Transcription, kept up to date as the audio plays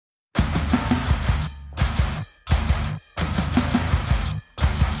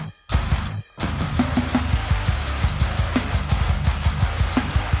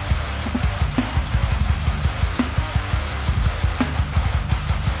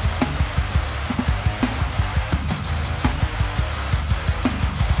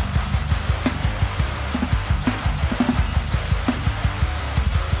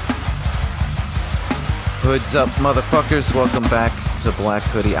Hoods up, motherfuckers. Welcome back to Black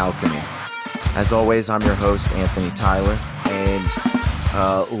Hoodie Alchemy. As always, I'm your host, Anthony Tyler. And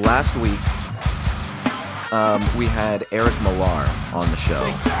last week, we had Eric Millar on the show.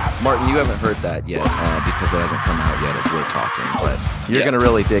 Martin, you haven't heard that yet because it hasn't come out yet as we're talking. But you're going to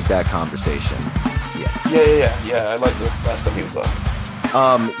really dig that conversation. Yes. Yeah. I liked it last time he was on.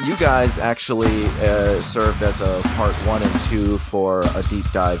 You guys actually served as a part 1 and 2 for a deep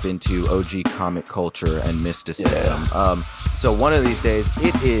dive into OG comic culture and mysticism. Yeah. So one of these days,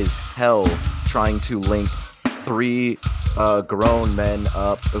 it is hell trying to link 3 grown men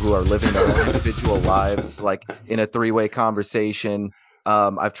up who are living their own individual lives, like in a 3-way conversation.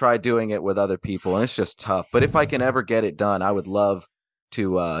 I've tried doing it with other people, and it's just tough. But if I can ever get it done, I would love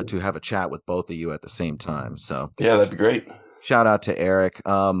to have a chat with both of you at the same time. So yeah, that'd be great. Shout out to Eric.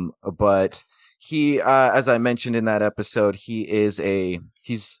 But he, as I mentioned in that episode, he's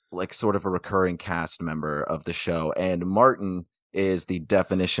like sort of a recurring cast member of the show, and Martin is the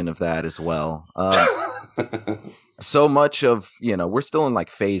definition of that as well. So much of, we're still in like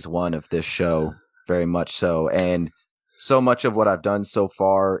phase 1 of this show, very much so. And so much of what I've done so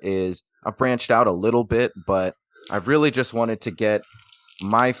far is I've branched out a little bit, but I've really just wanted to get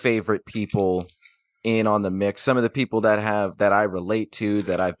my favorite people in on the mix, some of the people that I relate to,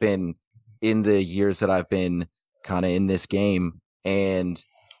 that I've been in the years that I've been kind of in this game. And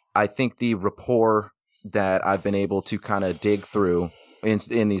I think the rapport that I've been able to kind of dig through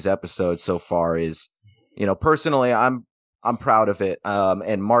in these episodes so far is, personally, I'm proud of it.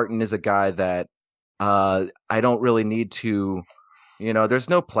 And Martin is a guy that I don't really need to, there's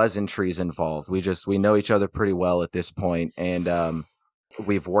no pleasantries involved. We know each other pretty well at this point, and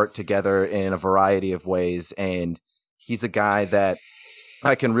we've worked together in a variety of ways, and he's a guy that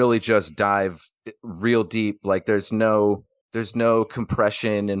I can really just dive real deep. Like there's no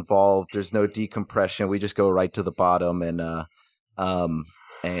compression involved. There's no decompression. We just go right to the bottom and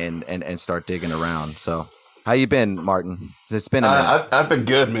start digging around. So how you been, Martin? It's been a minute. I've been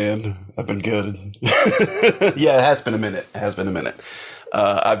good, man. I've been good. Yeah, it has been a minute.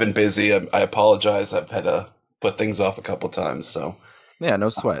 I've been busy. I apologize. I've had to put things off a couple times, so. Yeah, no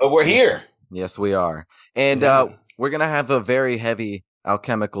sweat. But we're here. Yes, we are. And we're going to have a very heavy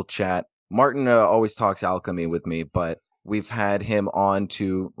alchemical chat. Martin always talks alchemy with me, but we've had him on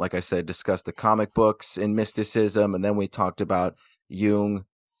to, like I said, discuss the comic books and mysticism. And then we talked about Jung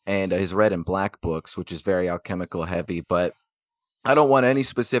and his Red and Black books, which is very alchemical heavy. But I don't want any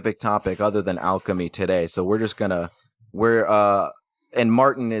specific topic other than alchemy today. So we're just going to, and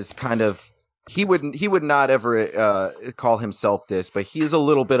Martin is kind of, he would not ever call himself this, but he's a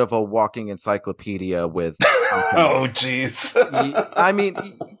little bit of a walking encyclopedia with. Oh, jeez. I mean,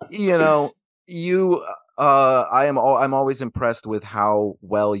 I'm always impressed with how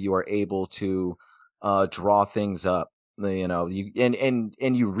well you are able to draw things up.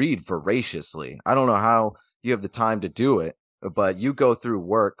 You read voraciously. I don't know how you have the time to do it, but you go through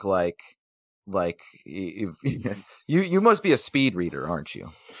work like you must be a speed reader, aren't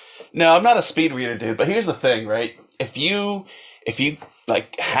you? No, I'm not a speed reader, dude. But here's the thing, right? If you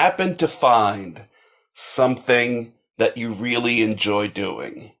like happen to find something that you really enjoy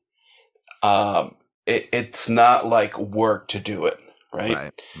doing, it's not like work to do it,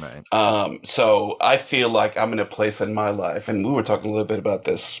 right? Right. So I feel like I'm in a place in my life, and we were talking a little bit about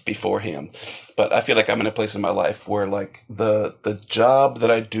this beforehand, but I feel like I'm in a place in my life where like the job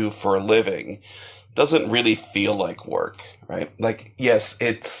that I do for a living doesn't really feel like work, right? Like, yes,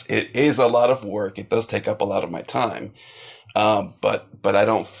 it is a lot of work. It does take up a lot of my time. But I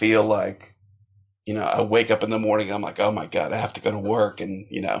don't feel like, I wake up in the morning, I'm like, oh my God, I have to go to work and,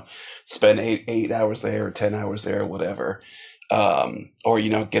 spend 8 hours there or 10 hours there or whatever. Or,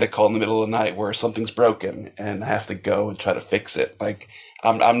 get a call in the middle of the night where something's broken and I have to go and try to fix it. Like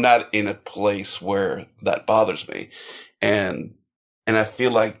I'm not in a place where that bothers me. And I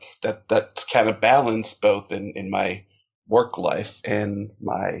feel like that's kind of balanced both in my work life and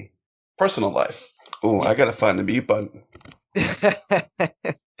my personal life. Oh, I got to find the mute button.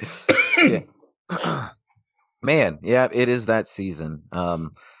 Man, yeah, it is that season.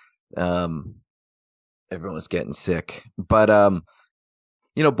 Everyone's getting sick. But,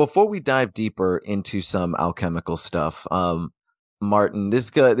 before we dive deeper into some alchemical stuff, Martin,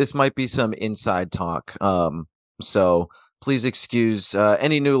 this might be some inside talk. So please excuse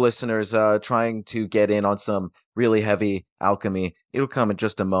any new listeners trying to get in on some really heavy alchemy. It'll come in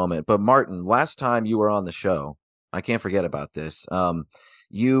just a moment. But Martin, last time you were on the show, I can't forget about this.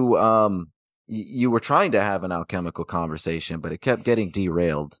 You were trying to have an alchemical conversation, but it kept getting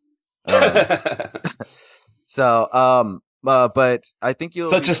derailed. But I think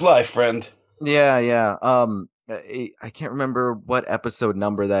Such is life, friend. Yeah, yeah. I can't remember what episode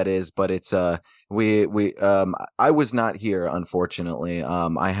number that is, but it's we I was not here, unfortunately.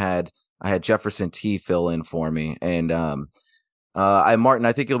 I had Jefferson T fill in for me, and I Martin,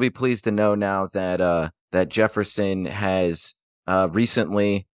 I think you'll be pleased to know now that that Jefferson has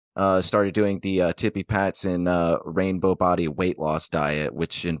recently started doing the Tippy Pats and Rainbow Body weight loss diet,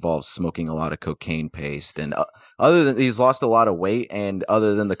 which involves smoking a lot of cocaine paste. And other than he's lost a lot of weight, and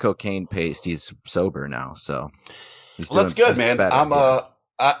other than the cocaine paste, he's sober now, so Well, that's good, he's man. better. Yeah.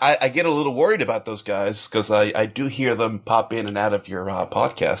 I get a little worried about those guys because I do hear them pop in and out of your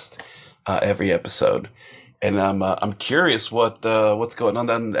podcast every episode, and I'm curious what's going on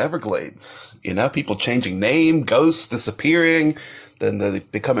down in the Everglades. You know, people changing name, ghosts disappearing, then they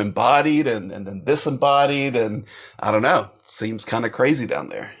become embodied and then disembodied, and I don't know. Seems kind of crazy down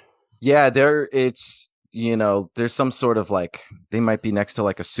there. Yeah, there it's there's some sort of like they might be next to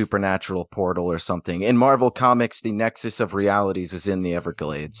like a supernatural portal or something. In Marvel Comics, the nexus of realities is in the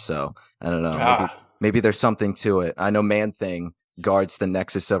Everglades, so I don't know. Ah. Maybe there's something to it. I know Man Thing guards the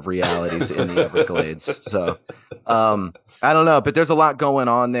nexus of realities in the Everglades. So I don't know, but there's a lot going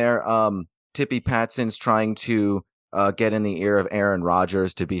on there. Tippy Patson's trying to get in the ear of Aaron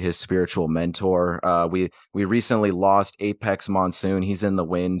Rodgers to be his spiritual mentor. We recently lost Apex Monsoon. He's in the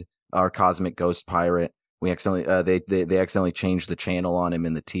wind, our cosmic ghost pirate. We accidentally they accidentally changed the channel on him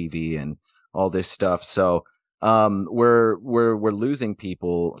in the TV and all this stuff. So we're losing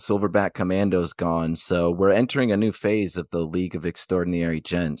people. Silverback Commando's gone, so we're entering a new phase of the League of Extraordinary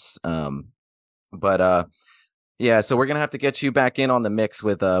Gents. But yeah, so we're gonna have to get you back in on the mix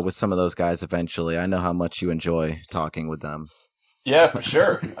with some of those guys eventually. I know how much you enjoy talking with them. Yeah, for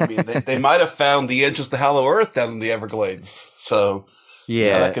sure. I mean, they might have found the entrance to Hollow Earth down in the Everglades, so that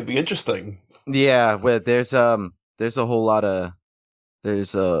Yeah, could be interesting. yeah. Well, there's a whole lot of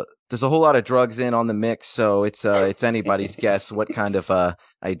there's a whole lot of drugs in on the mix, so it's anybody's guess what kind of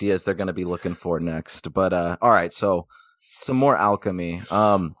ideas they're gonna be looking for next. But all right, so some more alchemy.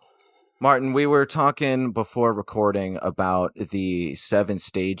 Martin, we were talking before recording about the 7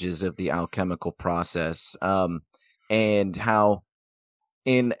 stages of the alchemical process, and how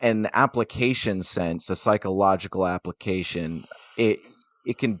in an application sense, a psychological application, it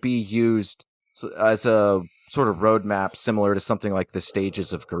it can be used as a sort of roadmap similar to something like the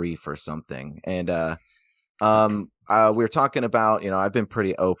stages of grief or something. And we were talking about, I've been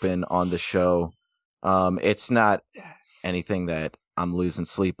pretty open on the show. It's not anything that I'm losing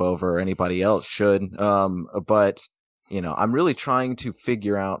sleep over or anybody else should. But I'm really trying to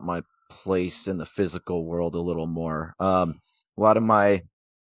figure out my place in the physical world a little more. A lot of my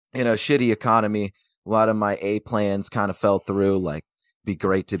shitty economy, a lot of my A plans kind of fell through. Like, be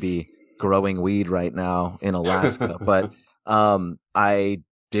great to be growing weed right now in Alaska, but I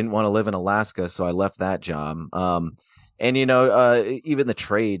didn't want to live in Alaska, so I left that job. And even the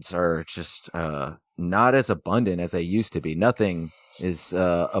trades are just not as abundant as they used to be. Nothing is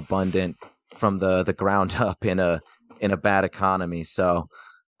abundant from the ground up in a bad economy. So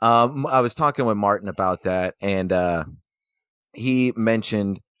I was talking with Martin about that, and he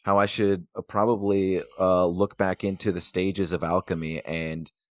mentioned how I should probably look back into the stages of alchemy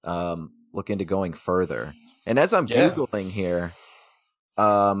and look into going further. And as I'm Yeah, Googling here,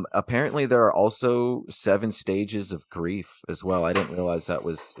 apparently there are also 7 stages of grief as well. I didn't realize it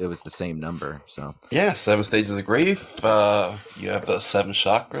was the same number. So yeah. 7 stages of grief. You have the 7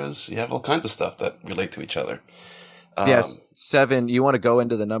 chakras. You have all kinds of stuff that relate to each other. Um, yes, 7. You want to go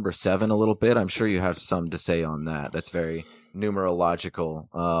into the number 7 a little bit? I'm sure you have some to say on that. That's very numerological.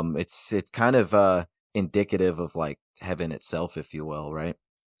 It's kind of indicative of like heaven itself, if you will, right?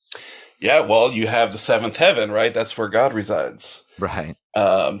 yeah, well, you have the seventh heaven, right? That's where God resides. Right.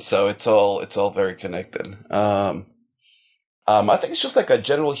 So it's all very connected. I think it's just like a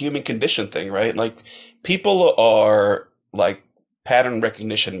general human condition thing, right? Like people are like pattern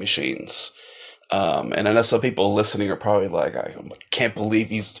recognition machines. And I know some people listening are probably like, I can't believe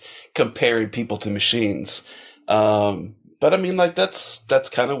he's comparing people to machines. But I mean, like that's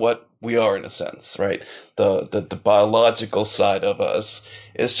kind of what we are in a sense, right? The biological side of us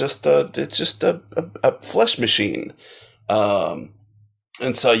is just a flesh machine. Um,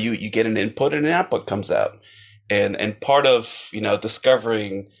 and so you get an input and an output comes out, and part of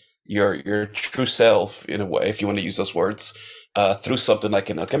discovering your true self in a way, if you want to use those words, through something like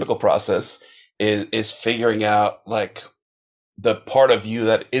an alchemical process is figuring out like the part of you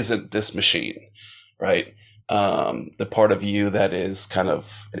that isn't this machine, right? The part of you that is kind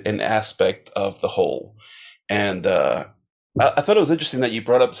of an aspect of the whole. And I thought it was interesting that you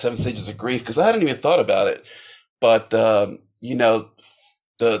brought up 7 stages of grief because I hadn't even thought about it. But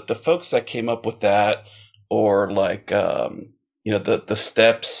the folks that came up with that, or like the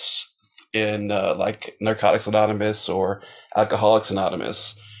steps in like Narcotics Anonymous or Alcoholics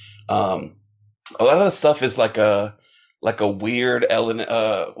Anonymous. Um, a lot of the stuff is like a weird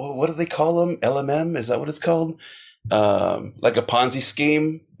what do they call them? LMM, is that what it's called? Like a Ponzi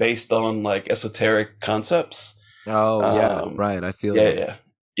scheme based on like esoteric concepts. Oh yeah, Um, right. I feel yeah, you. yeah,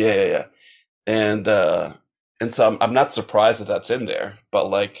 yeah, yeah, yeah. And so I'm not surprised that that's in there, but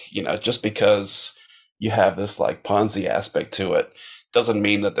like, just because you have this like Ponzi aspect to it doesn't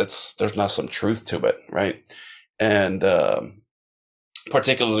mean that there's not some truth to it, right? And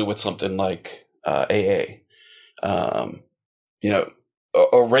particularly with something like AA. Um,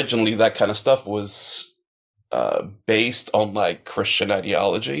 Originally that kind of stuff was based on like Christian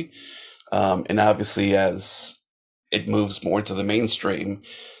ideology. And obviously, as it moves more into the mainstream,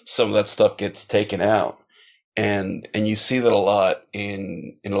 some of that stuff gets taken out. And you see that a lot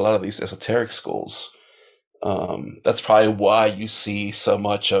in a lot of these esoteric schools. That's probably why you see so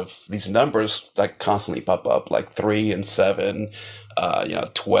much of these numbers that constantly pop up, like 3 and 7,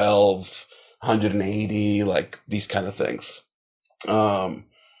 12, 180, like these kind of things. Because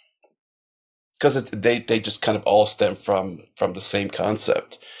they just kind of all stem from the same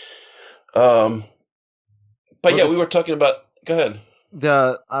concept. Um, but Well, yeah, we this were talking about. Go ahead.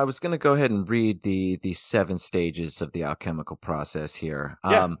 the I was gonna go ahead and read the seven stages of the alchemical process here.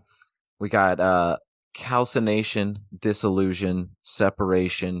 Yeah. We got calcination, dissolution,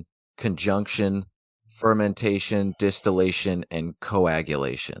 separation, conjunction, fermentation, distillation, and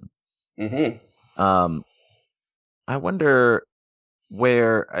coagulation. Mm-hmm. Um, I wonder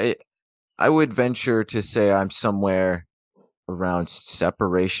where I would venture to say I'm somewhere around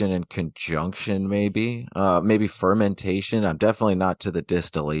separation and conjunction, maybe. Maybe fermentation. I'm definitely not to the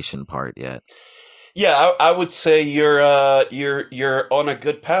distillation part yet. Yeah, I would say you're on a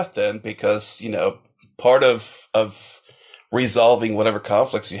good path then, because part of resolving whatever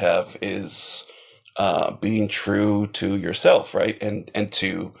conflicts you have is being true to yourself, right? And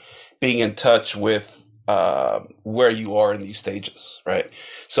to being in touch with where you are in these stages, right?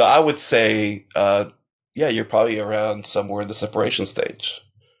 So I would say, yeah, you're probably around somewhere in the separation stage.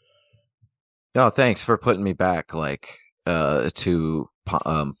 No, thanks for putting me back like to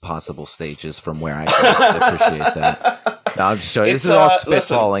possible stages from where I first. I appreciate that. No, I'm just showing. This It's is all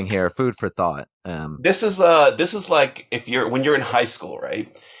listen, spitballing here, food for thought. this is like if you're when you're in high school, right?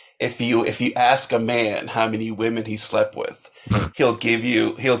 If you ask a man how many women he slept with, he'll give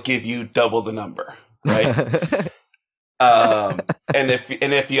you double the number, right? And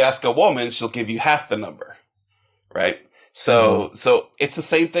if you ask a woman, she'll give you half the number, right? Mhm. So it's the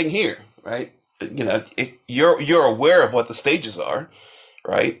same thing here, right? If you're aware of what the stages are,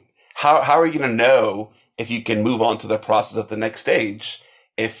 right? How are you going to know if you can move on to the process of the next stage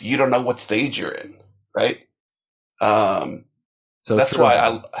if you don't know what stage you're in, right? Um, So that's true.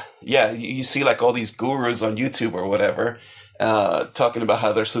 why yeah, you see like all these gurus on YouTube or whatever, talking about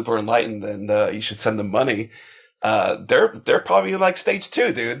how they're super enlightened and you should send them money. They're probably in like stage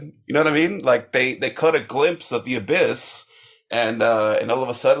 2, dude. You know what I mean? Like they caught a glimpse of the abyss, and all of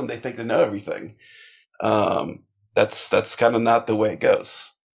a sudden they think they know everything. Um, that's kind of not the way it goes.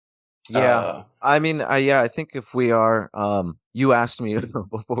 Yeah. Uh, I mean, I think if we are, you asked me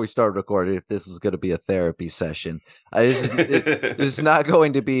before we started recording if this was going to be a therapy session. This is not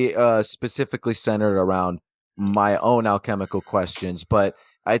going to be specifically centered around my own alchemical questions, but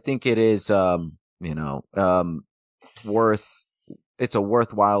I think it is, worth. It's a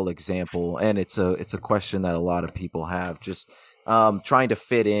worthwhile example, and it's a question that a lot of people have. Just trying to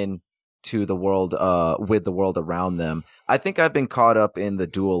fit in to the world, with the world around them. I think I've been caught up in the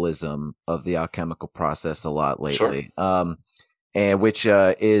dualism of the alchemical process a lot sure, lately, and which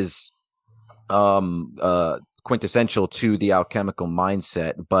is quintessential to the alchemical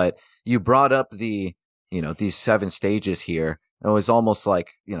mindset. But you brought up these seven stages here. It was almost like,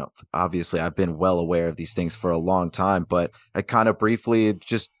 obviously I've been well aware of these things for a long time, but I kind of briefly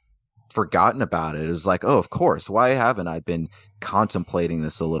just forgotten about it. It was like, oh, of course. Why haven't I been contemplating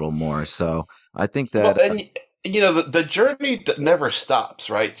this a little more? So I think well, that, and the journey never stops,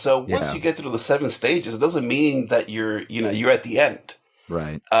 right? So once yeah, you get through the 7 stages, it doesn't mean that you're at the end.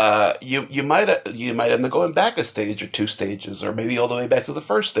 right. You might end up going back a stage or 2 stages, or maybe all the way back to the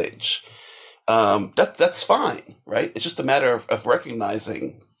first stage. That's fine, right? It's just a matter of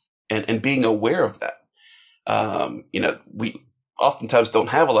recognizing and being aware of that. We oftentimes don't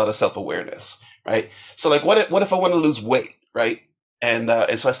have a lot of self awareness, right? So like, what if I want to lose weight, right? And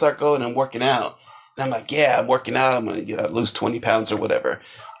so I start going and working out, and I'm like, yeah, I'm working out. I'm gonna lose 20 pounds or whatever.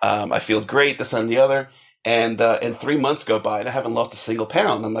 I feel great. This and the other. And 3 months go by and I haven't lost a single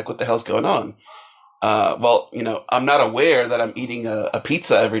pound. I'm like, what the hell's going on? Well, I'm not aware that I'm eating a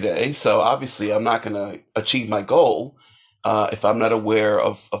pizza every day, so obviously I'm not going to achieve my goal if I'm not aware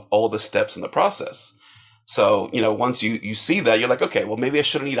of all the steps in the process. So, once you see that, you're like, okay, well, maybe I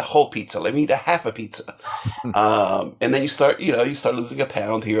shouldn't eat a whole pizza. Let me eat a half a pizza. And then you start losing a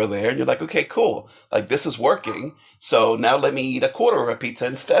pound here or there, and you're like, okay, cool. Like, this is working. So now let me eat a quarter of a pizza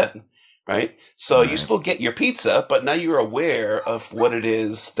instead. Right. So you Right. still get your pizza, but now you're aware of what it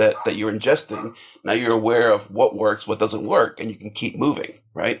is that you're ingesting. Now you're aware of what works, what doesn't work, and you can keep moving.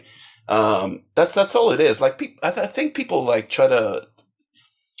 Right. That's all it is. Like, I think people like try to,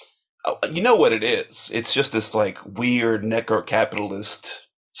 you know what it is. It's just this like weird necro-capitalist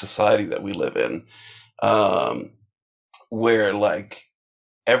society that we live in, um, where like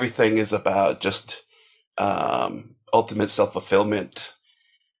everything is about just ultimate self-fulfillment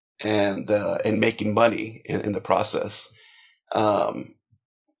and making money in the process. Um,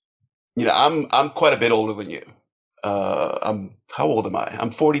 I'm quite a bit older than you. How old am I?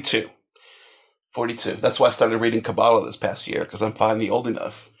 I'm 42. 42. That's why I started reading Kabbalah this past year, because I'm finally old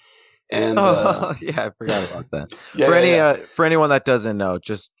enough. And Oh, yeah, I forgot about that. yeah, yeah, yeah. For anyone that doesn't know,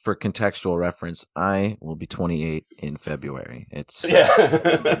 just for contextual reference, I will be 28 in February. It's Yeah.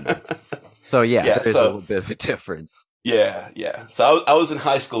 so yeah, Yeah. there's a little bit of a difference. Yeah, yeah. So I was in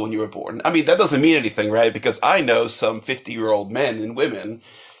high school when you were born. I mean, that doesn't mean anything, right? Because I know some 50-year-old men and women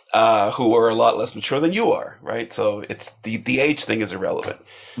who are a lot less mature than you are, right? So it's the age thing is irrelevant.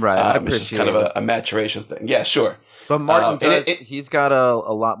 Right. I It's just kind appreciate of it. a maturation thing. Yeah, sure. But Martin And does, he's got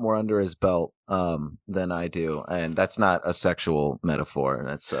a lot more under his belt than I do. And that's not a sexual metaphor.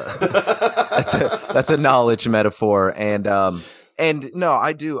 That's that's a knowledge metaphor. And no,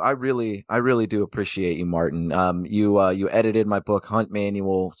 I really do appreciate you, Martin. You edited my book Hunt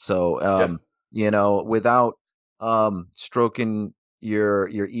Manual. So yeah. without stroking your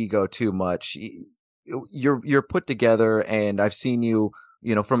ego too much, you're put together, and I've seen you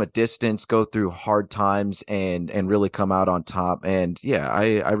from a distance go through hard times and really come out on top. And yeah,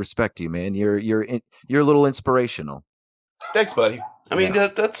 I respect you, man. You're a little inspirational. Thanks, buddy. I mean, Yeah.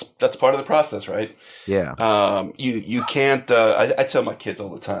 that's part of the process, right? Yeah. You can't. I tell my kids all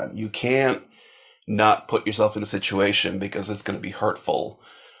the time, you can't not put yourself in a situation because it's going to be hurtful,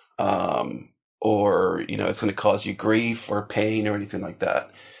 or it's going to cause you grief or pain or anything like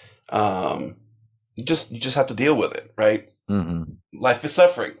that. Um, you just have to deal with it, right? Hmm. Life is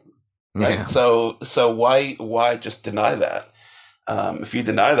suffering, right? Yeah. So why just deny that? If you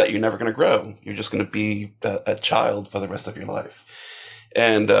deny that, you're never going to grow. You're just going to be a child for the rest of your life.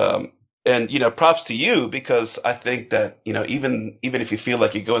 And props to you, because I think that even if you feel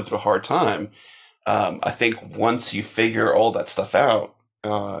like you're going through a hard time, I think once you figure all that stuff out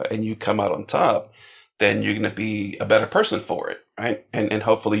and you come out on top, then you're going to be a better person for it, right? And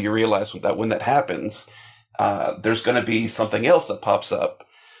hopefully you realize that when that happens, there's going to be something else that pops up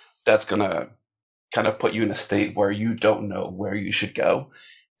that's going to kind of put you in a state where you don't know where you should go.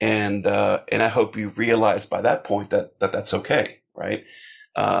 And I hope you realize by that point that that's okay, right?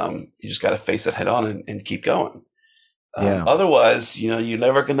 You just got to face it head on and keep going. Yeah. Otherwise, you're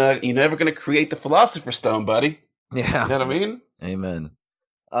never gonna create the philosopher's stone, buddy. You Yeah. know what I mean? Amen.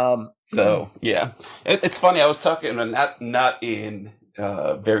 Um, So yeah, it's funny. I was talking, not in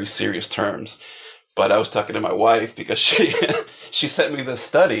very serious terms, but I was talking to my wife because she she sent me this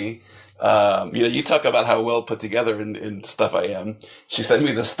study. You talk about how well put together and stuff I am. She sent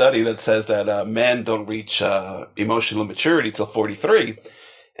me this study that says that men don't reach emotional maturity till 43,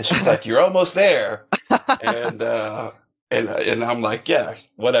 and she's like, "You're almost there," and and I'm like, "Yeah,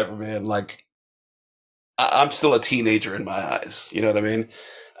 whatever, man. Like, I'm still a teenager in my eyes. You know what I mean?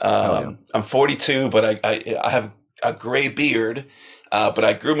 oh yeah. I'm 42, but I have a gray beard, but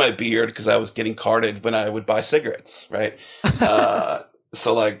I grew my beard because I was getting carded when I would buy cigarettes, right?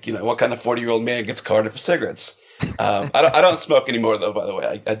 So like, what kind of 40-year-old man gets carded for cigarettes? I don't smoke anymore though, by the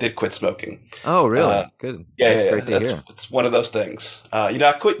way. I did quit smoking. Oh, Uh, really? Good. yeah, That's yeah, yeah. great to hear. It's one of those things.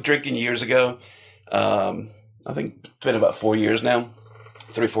 I quit drinking years ago. I think it's been about 4 years now,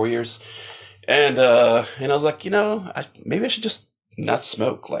 3, 4 years. And I was like, maybe I should just not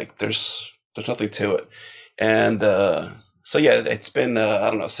smoke. Like there's nothing to it. And so yeah, it's been I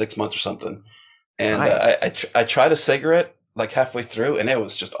don't know, 6 months or something. And Nice. I tried a cigarette like halfway through, and it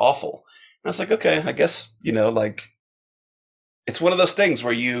was just awful. And I was like, okay, I guess like it's one of those things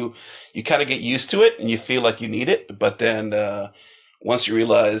where you kind of get used to it and you feel like you need it, but then once you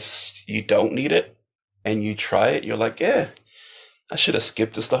realize you don't need it and you try it, you're like, yeah, I should have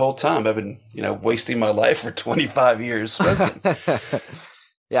skipped this the whole time. I've been wasting my life for 25 years smoking.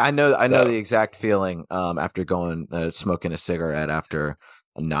 Yeah, I know the So exact feeling after going smoking a cigarette after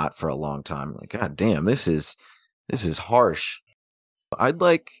a knot for a long time. Like, God damn, this is harsh. I'd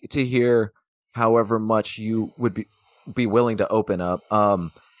like to hear however much you would be willing to open up.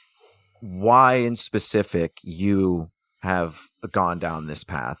 Why in specific you have gone down this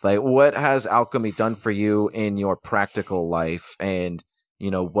path. Like, what has alchemy done for you in your practical life? And,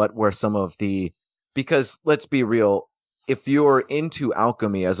 what were some of the, because let's be real, if you're into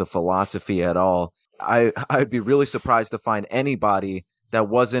alchemy as a philosophy at all, I'd be really surprised to find anybody that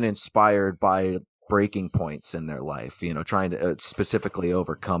wasn't inspired by breaking points in their life, trying to specifically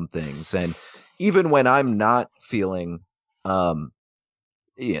overcome things. And even when I'm not feeling, um,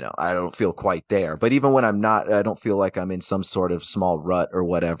 I don't feel quite there. But even when I'm not, I don't feel like I'm in some sort of small rut or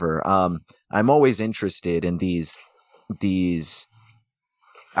whatever. I'm always interested in these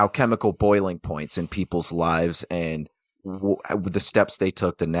alchemical boiling points in people's lives and the steps they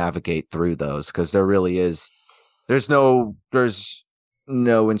took to navigate through those. Because there's no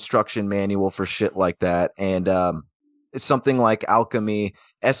instruction manual for shit like that. And it's something like alchemy,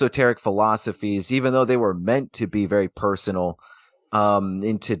 esoteric philosophies, even though they were meant to be very personal,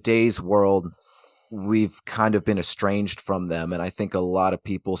 in today's world, we've kind of been estranged from them. And I think a lot of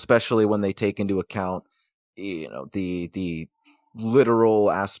people, especially when they take into account, the literal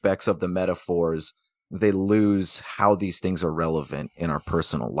aspects of the metaphors, they lose how these things are relevant in our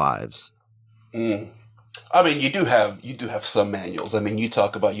personal lives. mm. I mean, you do have some manuals. I mean, you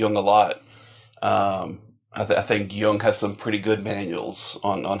talk about Jung a lot. I think Jung has some pretty good manuals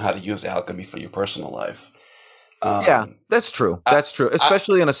on how to use alchemy for your personal life. Yeah, Um, that's true. I, That's true, I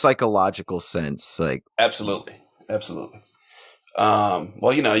especially in a psychological sense. Like, absolutely, absolutely.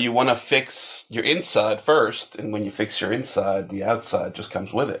 Well, you want to fix your inside first, and when you fix your inside, the outside just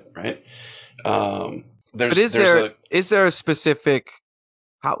comes with it, right? Um, but there's is there's there a is there a specific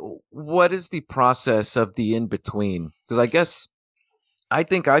what is the process of the in between? Because I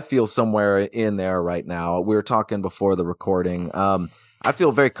think I feel somewhere in there right now. We were talking before the recording. I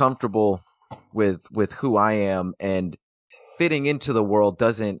feel very comfortable with who I am, and fitting into the world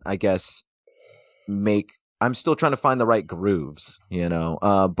doesn't, I guess, make. I'm still trying to find the right grooves.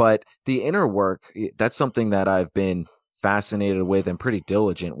 But the inner work, that's something that I've been fascinated with and pretty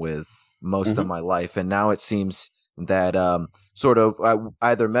diligent with most of Mhm. my life. And now it seems that sort of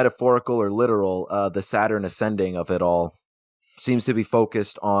either metaphorical or literal, the Saturn ascending of it all seems to be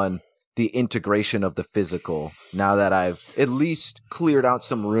focused on the integration of the physical. Now that I've at least cleared out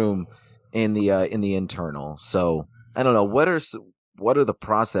some room in the internal, so I don't know what are the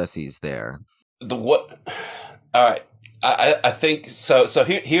processes there. The what? All right. I think so. So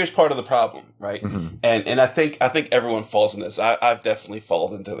here's part of the problem, right? Hmm. And I think everyone falls in this. I've definitely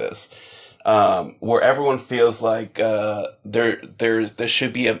fallen into this, where everyone feels like there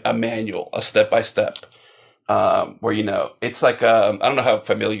should be a manual, a step by step, where it's like I don't know how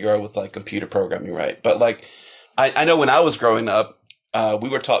familiar you are with like computer programming, right? But like I know when I was growing up, we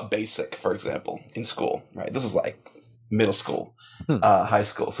were taught BASIC, for example, in school, right? This is like middle school, Hmm. high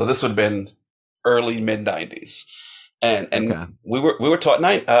school. So this would have been early mid '90s, and Okay. we were taught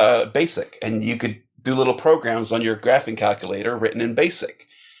BASIC, and you could do little programs on your graphing calculator written in BASIC,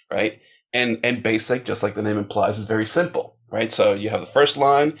 right? And BASIC, just like the name implies, is very simple, right? So you have the first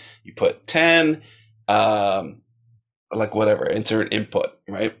line, you put 10, um, like whatever, enter an input,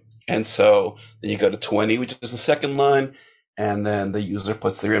 right? And so then you go to 20, which is the second line, and then the user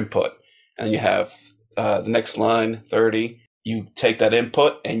puts their input. And you have the next line, 30, you take that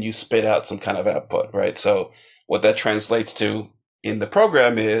input and you spit out some kind of output, right? So what that translates to in the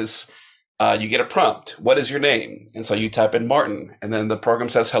program is you get a prompt. What is your name? And so you type in Martin, and then the program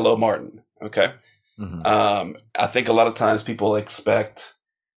says, hello, Martin. Okay. Hmm. I think a lot of times people expect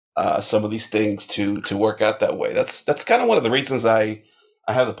some of these things to work out that way. That's kind of one of the reasons I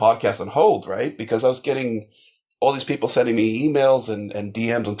have the podcast on hold, right? Because I was getting all these people sending me emails and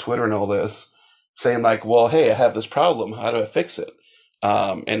DMs on Twitter and all this, saying like, "Well, hey, I have this problem. How do I fix it?"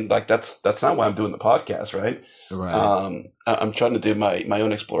 And like that's not why I'm doing the podcast, right? Right. I'm trying to do my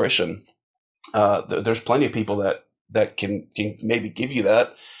own exploration. There's plenty of people that can maybe give you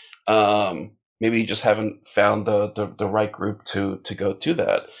that. Maybe you just haven't found the right group to go to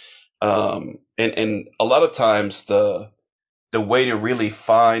that. And a lot of times the way to really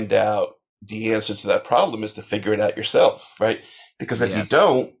find out the answer to that problem is to figure it out yourself, right? Because if you Yes.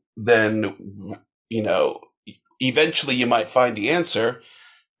 don't, then you know eventually you might find the answer,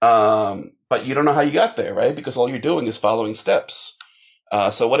 but you don't know how you got there, right? Because all you're doing is following steps.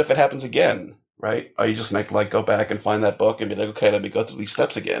 So what if it happens again, right? Are you just gonna like go back and find that book and be like, okay, let me go through these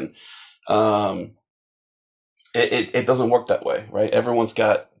steps again? Um, it doesn't work that way, right? Everyone's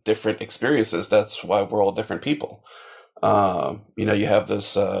got different experiences. That's why we're all different people. You have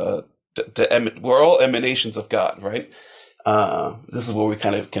this, we're all emanations of God, right? This is where we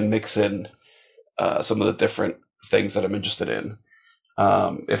kind of can mix in some of the different things that I'm interested in.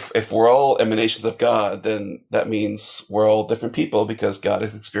 If we're all emanations of God, then that means we're all different people because God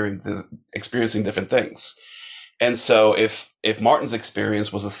is experiencing different things. And so if Martin's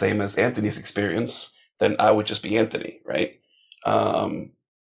experience was the same as Anthony's experience, then I would just be Anthony, right? Um,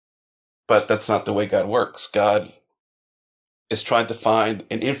 but that's not the way God works. God is trying to find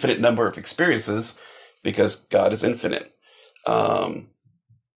an infinite number of experiences because God is infinite. Um,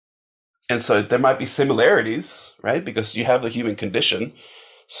 and so there might be similarities, right? Because you have the human condition.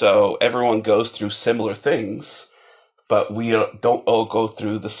 So everyone goes through similar things, but we don't all go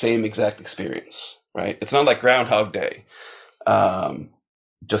through the same exact experience, right? It's not like Groundhog Day, um,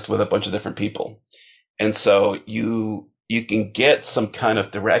 just with a bunch of different people. And so you can get some kind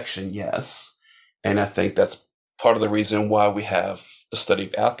of direction, yes. And I think that's part of the reason why we have the study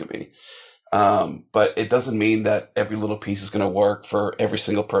of alchemy. But it doesn't mean that every little piece is going to work for every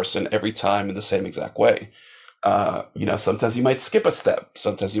single person every time in the same exact way. Sometimes you might skip a step.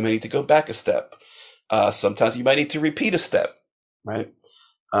 Sometimes you may need to go back a step. Sometimes you might need to repeat a step, right?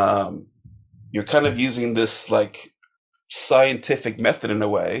 Um, you're kind of using this like scientific method in a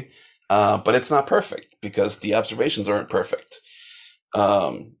way, but it's not perfect because the observations aren't perfect.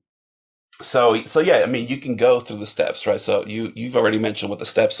 Um, so yeah, I mean, you can go through the steps, right? So you've already mentioned what the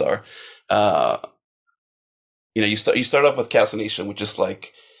steps are. Uh, you start off with calcination, which is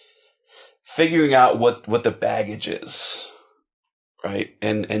like figuring out what the baggage is, right?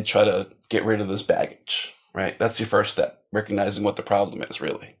 And try to get rid of this baggage, right? That's your first step, recognizing what the problem is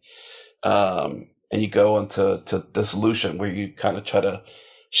really. And you go into the solution where you kind of try to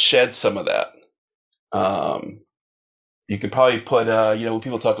shed some of that. You can probably put, when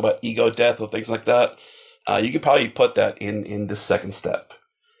people talk about ego death or things like that, you can probably put that in the second step.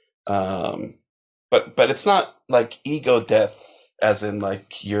 Um, but it's not like ego death, as in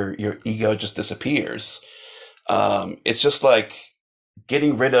like your ego just disappears. It's just like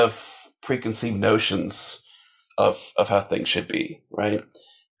getting rid of preconceived notions of how things should be, right?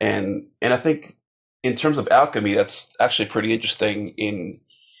 And I think in terms of alchemy, that's actually pretty interesting in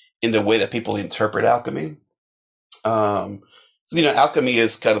the way that people interpret alchemy. Um, Alchemy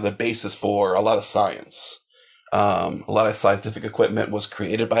is kind of the basis for a lot of science. A lot of scientific equipment was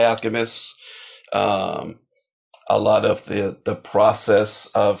created by alchemists. Um, a lot of the process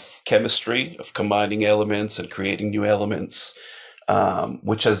of chemistry, of combining elements and creating new elements,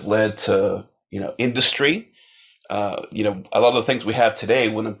 which has led to industry. A lot of the things we have today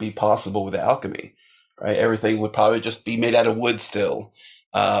wouldn't be possible with alchemy, right? Everything would probably just be made out of wood still,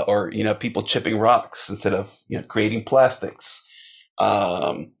 or people chipping rocks instead of creating plastics,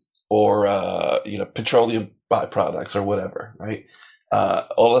 or petroleum byproducts or whatever, right?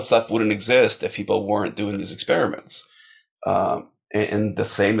 All that stuff wouldn't exist if people weren't doing these experiments. And the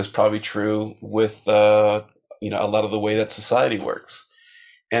same is probably true with a lot of the way that society works.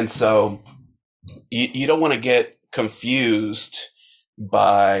 And so you don't want to get confused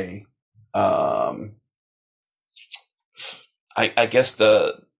by I guess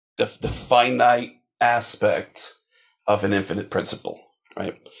the finite aspect of an infinite principle,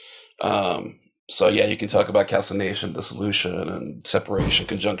 right? So yeah, you can talk about calcination, dissolution, and separation,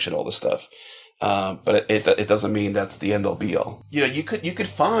 conjunction, all this stuff. But it doesn't mean that's the end all be all. You could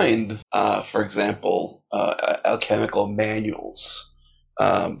find, for example, alchemical manuals.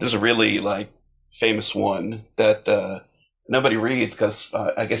 There's a really like famous one that nobody reads because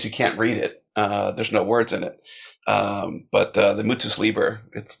I guess you can't read it. There's no words in it. But the Mutus Liber,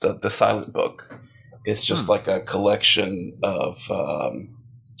 it's the silent book. It's just Hmm. like a collection of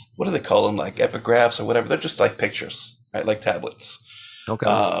what do they call them? Like epigraphs or whatever. They're just like pictures, right? Like tablets. Okay.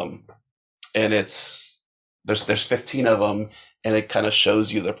 Um, and there's 15 of them, and it kind of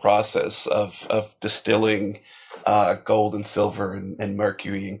shows you the process of distilling gold and silver and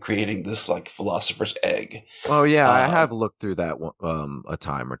mercury and creating this like philosopher's egg. Oh yeah, I have Um, looked through that one, a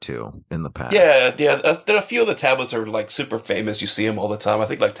time or two in the past. yeah. There are a few of the tablets are like super famous. You see them all the time. I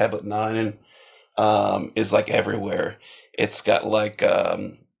think like tablet 9 is like everywhere. It's got like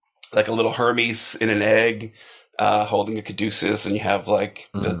a little Hermes in an egg, holding a caduceus, and you have like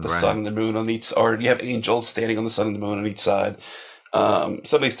the sun Right. and the moon on each, or you have angels standing on the sun and the moon on each side.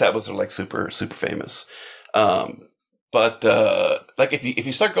 Some of these tablets are like super famous. Um, but like if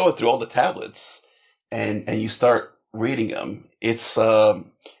you start going through all the tablets and you start reading them, it's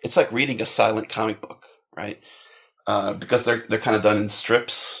like reading a silent comic book, right? because they're kind of done in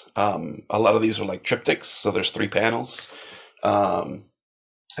strips. A lot of these are like triptychs, so there's 3 panels. Um,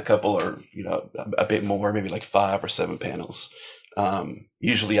 a couple are a bit more, maybe like 5 or 7 panels.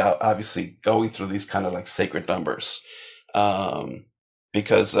 Usually, obviously, going through these kind of like sacred numbers, um,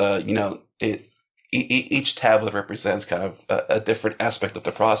 because each tablet represents kind of a different aspect of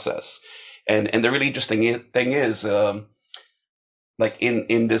the process, and the really interesting thing is. Like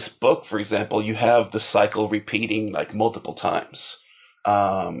in this book, for example, you have the cycle repeating like multiple times.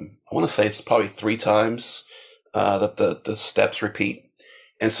 I want to say it's probably 3 times that the steps repeat,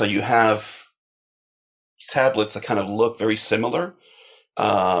 and so you have tablets that kind of look very similar,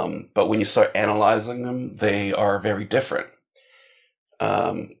 but when you start analyzing them, they are very different.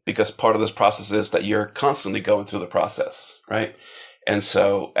 Because part of this process is that you're constantly going through the process, right? And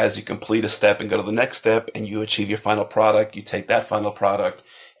so as you complete a step and go to the next step and you achieve your final product, you take that final product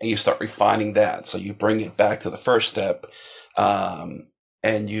and you start refining that. So you bring it back to the first step,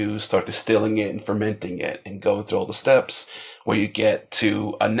 and you start distilling it and fermenting it and going through all the steps where you get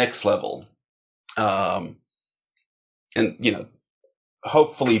to a next level. And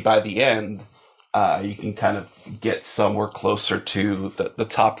hopefully by the end, you can kind of get somewhere closer to the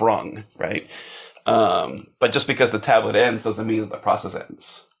top rung, right? But just because the tablet ends doesn't mean that the process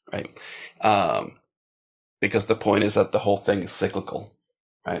ends, right? Because the point is that the whole thing is cyclical,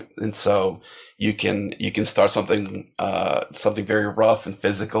 right? And so you can start something very rough and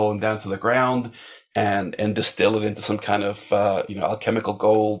physical and down to the ground, and distill it into some kind of alchemical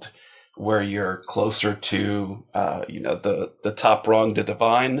gold, where you're closer to the top rung, the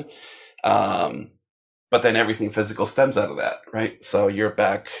divine. But then everything physical stems out of that, right? So you're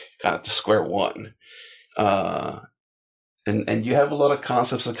back kind of to square one. And you have a lot of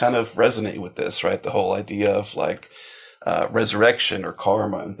concepts that kind of resonate with this, right? The whole idea of like resurrection or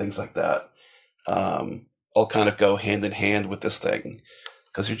karma and things like that, all kind of go hand in hand with this thing,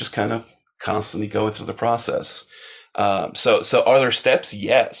 because you're just kind of constantly going through the process. So are there steps?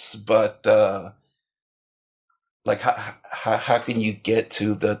 Yes, but like how can you get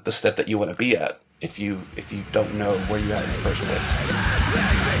to the step that you want to be at if you don't know where you're at in the first place?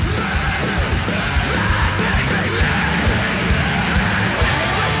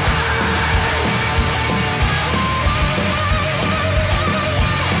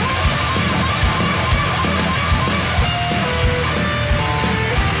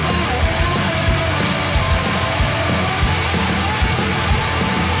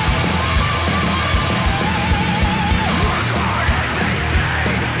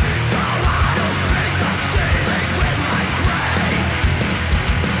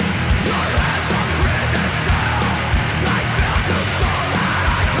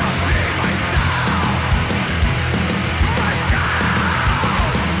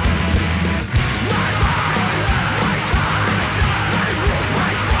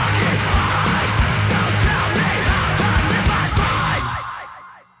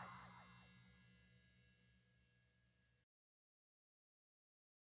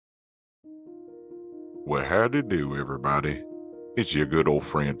 Well, howdy do, everybody. It's your good old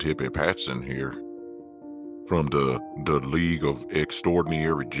friend Tippy Patson here from the League of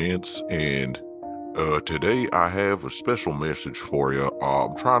Extraordinary Gents, and today I have a special message for you.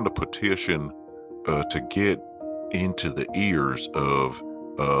 I'm trying to petition to get into the ears of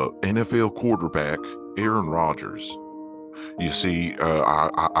NFL quarterback Aaron Rodgers. You see,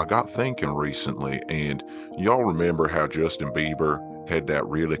 I got thinking recently, and y'all remember how Justin Bieber had that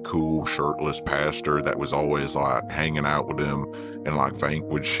really cool shirtless pastor that was always like hanging out with him and like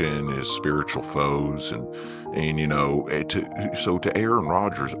vanquishing his spiritual foes, and to Aaron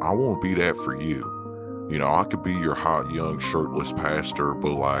Rodgers, I want to be that for you. I could be your hot young shirtless pastor,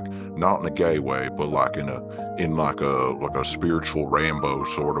 but like not in a gay way, but like in like a spiritual Rambo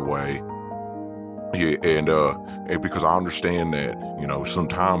sort of way. Yeah, and because I understand that, some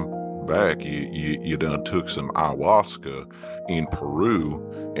time back you done took some ayahuasca in Peru,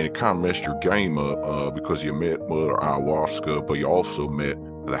 and it kind of messed your game up because you met Mother Ayahuasca, but you also met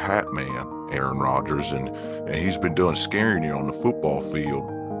the Hat Man, Aaron Rodgers, and he's been done scaring you on the football field.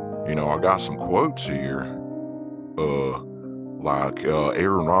 I got some quotes here.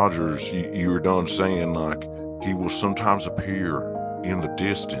 Aaron Rodgers, you were done saying like he will sometimes appear in the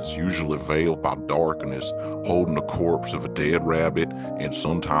distance, usually veiled by darkness, holding the corpse of a dead rabbit and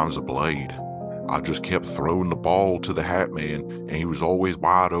sometimes a blade. I just kept throwing the ball to the Hat Man, and he was always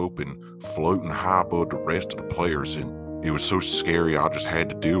wide open, floating high above the rest of the players, and it was so scary I just had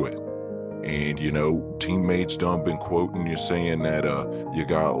to do it. And teammates done been quoting you saying that you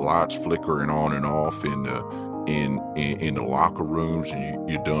got lights flickering on and off in the locker rooms, and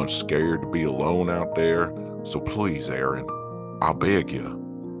you done scared to be alone out there. So please, Aaron, I beg you,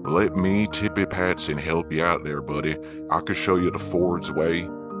 let me, Tippy Patson, help you out there, buddy. I could show you the Ford's way.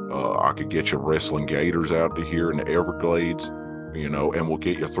 I could get you wrestling gators out to here in the Everglades, and we'll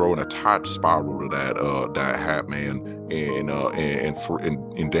get you throwing a tight spiral to that hat, man, in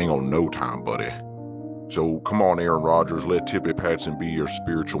dang on no time, buddy. So come on, Aaron Rodgers, let Tippy Patson be your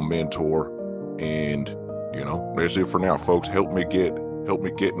spiritual mentor, and that's it for now, folks. Help me get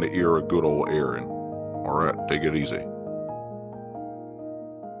in the ear of good old Aaron. All right, take it easy.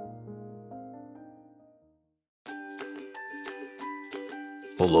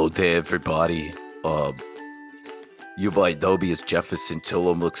 Hello there, everybody. You might know me as Jefferson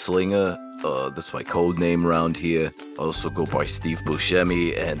Tillamook Slinger. That's my code name around here. I also go by Steve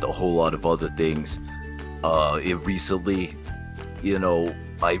Buscemi and a whole lot of other things. I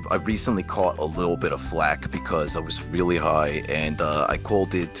recently caught a little bit of flack because I was really high, and I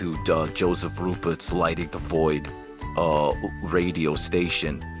called into Joseph Rupert's Lighting the Void radio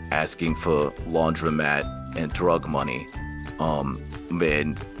station asking for laundromat and drug money.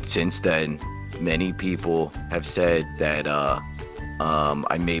 And since then, many people have said that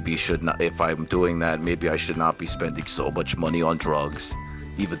I maybe should not, if I'm doing that, maybe I should not be spending so much money on drugs.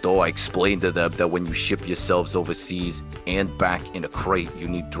 Even though I explained to them that when you ship yourselves overseas and back in a crate, you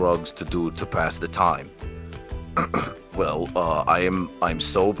need drugs to pass the time. Well, I'm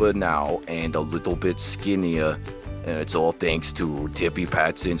sober now and a little bit skinnier, and it's all thanks to Tippy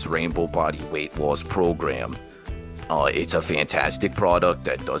Patson's Rainbow Body Weight Loss Program. It's a fantastic product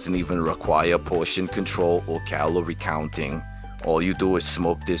that doesn't even require portion control or calorie counting. All you do is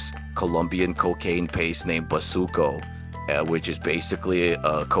smoke this Colombian cocaine paste named Basuco, which is basically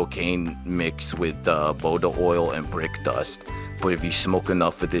a cocaine mix with motor oil and brick dust. But if you smoke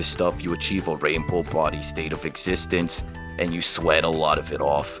enough of this stuff, you achieve a rainbow body state of existence, and you sweat a lot of it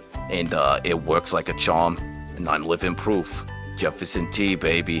off. And it works like a charm, and I'm living proof. Jefferson T,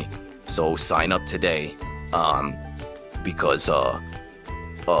 baby. So sign up today. Because the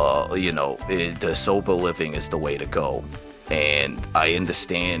sober living is the way to go. And I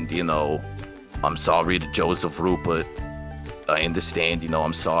understand, I'm sorry to Joseph Rupert. I understand,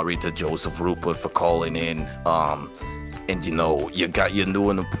 I'm sorry to Joseph Rupert for calling in. And you got your new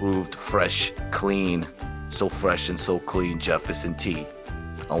and improved, fresh, clean, so fresh and so clean Jefferson T.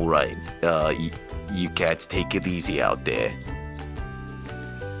 All right, you cats take it easy out there.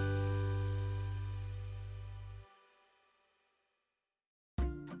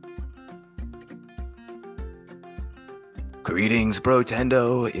 Greetings,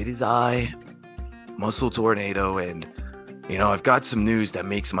 Brotendo. It is I, Muscle Tornado, and, I've got some news that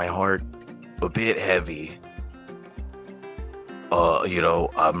makes my heart a bit heavy.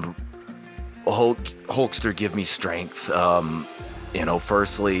 Hulkster, give me strength.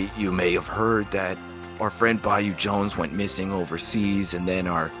 Firstly, you may have heard that our friend Bayou Jones went missing overseas, and then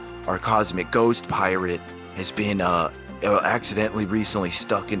our cosmic ghost pirate has been, accidentally recently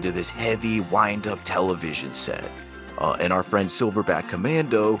stuck into this heavy wind-up television set. And our friend Silverback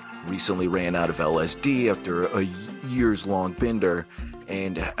Commando recently ran out of LSD after a years-long bender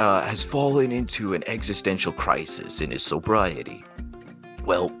and has fallen into an existential crisis in his sobriety.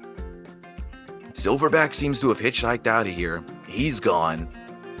 Well, Silverback seems to have hitchhiked out of here. He's gone.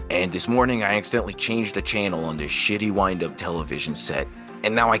 And this morning I accidentally changed the channel on this shitty wind-up television set,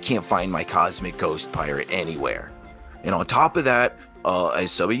 and now I can't find my cosmic ghost pirate anywhere. And on top of that,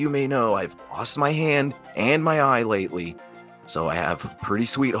 as some of you may know, I've lost my hand and my eye lately, so I have a pretty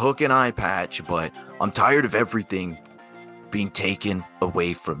sweet hook and eye patch, but I'm tired of everything being taken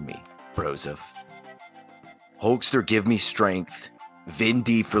away from me, Broseph. Hulkster, give me strength. Vin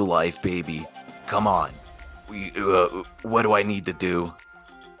D for life, baby. Come on. What do I need to do?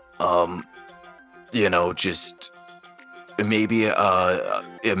 Just maybe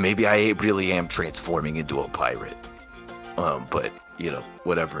I really am transforming into a pirate. But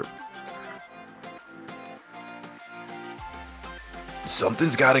whatever.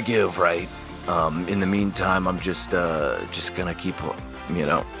 Something's gotta give, right? In the meantime, I'm just gonna keep,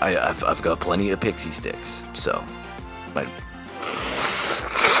 I've got plenty of pixie sticks, so.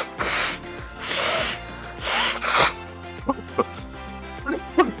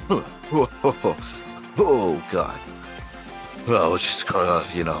 Oh God. Well, just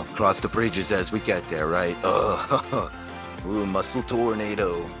cross the bridges as we get there, right? Muscle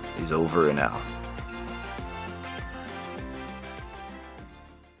Tornado is over and out.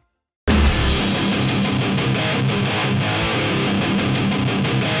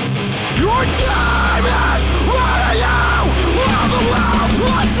 Your time has run out. All the world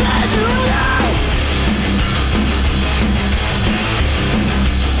wants it now.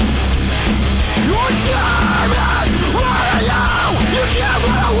 Your time.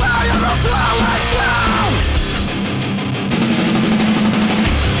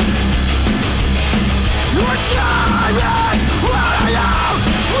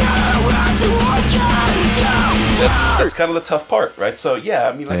 kind of the tough part, right? So yeah,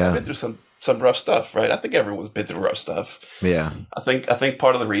 I mean, like I've Yeah. been through some rough stuff, right? I think everyone's been through rough stuff. Yeah. I think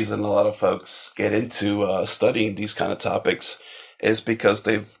part of the reason a lot of folks get into studying these kind of topics is because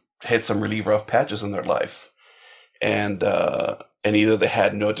they've hit some really rough patches in their life, and either they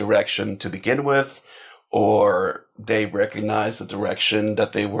had no direction to begin with, or they recognized the direction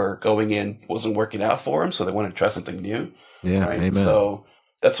that they were going in wasn't working out for them, so they wanted to try something new, Yeah. right? Amen. So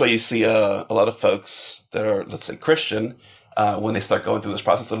that's why you see a lot of folks that are, let's say, Christian. When they start going through this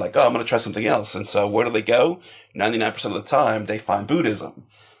process, they're like, "Oh, I'm going to try something else." And so, where do they go? 99% of the time, they find Buddhism,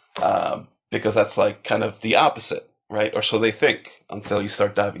 because that's like kind of the opposite, right? Or so they think until you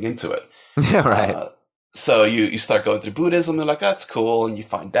start diving into it. Yeah. Right. So you start going through Buddhism, they're like, that's cool. And you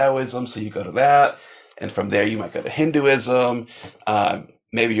find Taoism, so you go to that. And from there, you might go to Hinduism.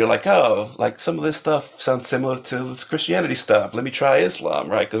 Maybe you're like, oh, like some of this stuff sounds similar to this Christianity stuff. Let me try Islam,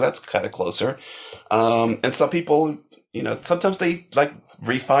 right? Because that's kind of closer. And some people, sometimes they like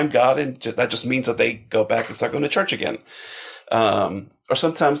refine God, and that just means that they go back and start going to church again. Or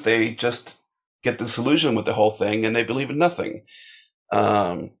sometimes they just get disillusioned with the whole thing and they believe in nothing.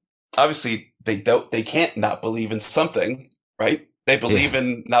 Obviously, they can't not believe in something, right? They believe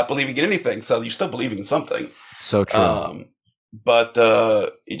in not believing in anything, so you're still believing in something. So true. But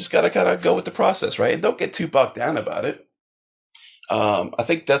you just gotta kind of go with the process, right? And don't get too bogged down about it. I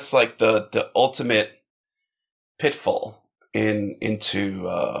think that's like the ultimate pitfall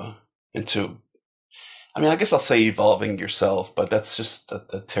into. I mean, I guess I'll say evolving yourself, but that's just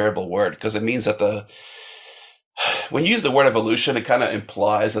a terrible word, because it means that when you use the word evolution, it kind of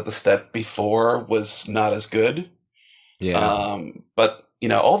implies that the step before was not as good. Yeah. But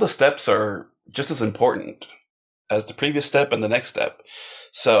all the steps are just as important as the previous step and the next step.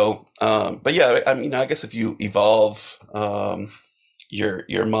 So, but yeah, I mean, I guess if you evolve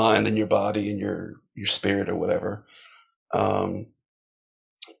your mind and your body and your spirit or whatever, I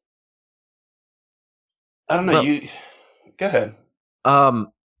don't know. Well, You go ahead.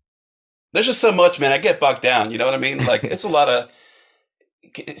 There's just so much, man. I get bogged down. You know what I mean? Like it's a lot of.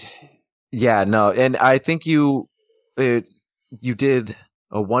 Yeah, no, and I think you did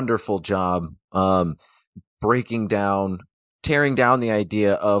a wonderful job tearing down the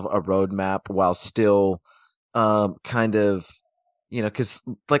idea of a roadmap while still kind of, because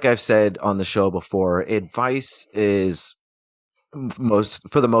like I've said on the show before, advice is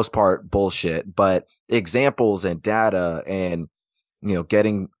for the most part bullshit, but examples and data and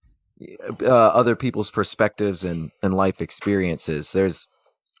getting other people's perspectives and life experiences, there's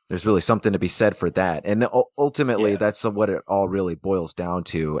really something to be said for that. And ultimately, that's what it all really boils down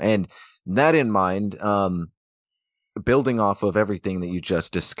to. And that in mind, building off of everything that you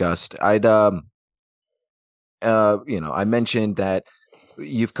just discussed, I'd, I mentioned that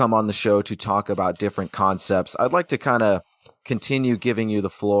you've come on the show to talk about different concepts. I'd like to kind of continue giving you the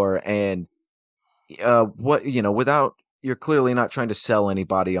floor, and without, you're clearly not trying to sell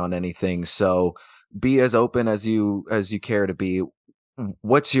anybody on anything, so be as open as you care to be.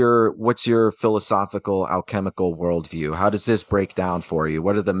 What's your philosophical alchemical worldview? How does this break down for you?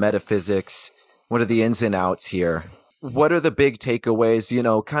 What are the metaphysics? What are the ins and outs here? What are the big takeaways?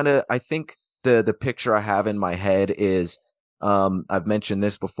 Kind of, I think the picture I have in my head is, I've mentioned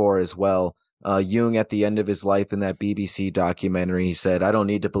this before as well. Jung, at the end of his life in that BBC documentary, he said, "I don't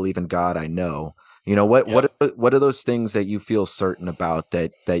need to believe in God. I know." What are those things that you feel certain about,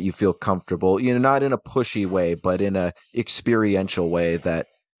 that you feel comfortable, not in a pushy way, but in a experiential way, that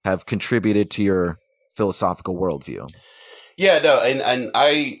have contributed to your philosophical worldview? Yeah, no, and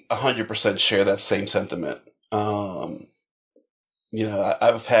I 100% share that same sentiment. I've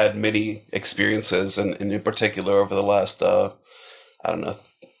had many experiences, and in particular over the last, I don't know,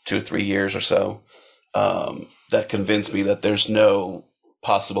 2 or 3 years or so, that convinced me that there's no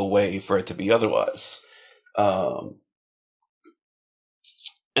possible way for it to be otherwise. And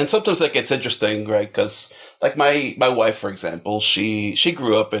sometimes that gets interesting, right? Because like my wife, for example, she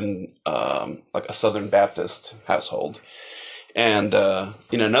grew up in like a Southern Baptist household. And,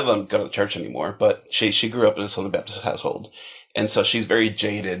 none of them go to the church anymore, but she grew up in a Southern Baptist household. And so she's very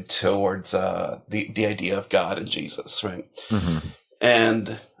jaded towards the idea of God and Jesus, right? Mm-hmm.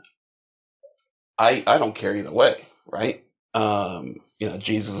 And I don't care either way, right?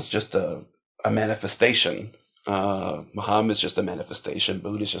 Jesus is just a manifestation. Muhammad is just a manifestation.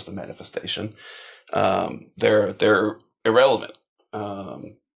 Buddha is just a manifestation. They're irrelevant,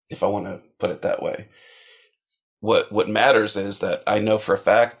 if I want to put it that way. What matters is that I know for a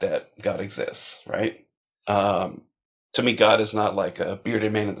fact that God exists, right? To me, God is not like a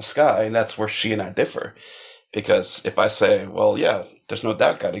bearded man in the sky, and that's where she and I differ. Because if I say, well, yeah, there's no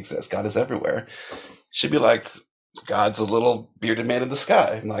doubt God exists, God is everywhere, she'd be like, God's a little bearded man in the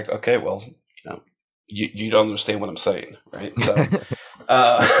sky. I'm like, okay, well, you don't understand what I'm saying, right? So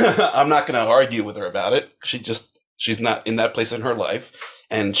I'm not going to argue with her about it. She's not in that place in her life,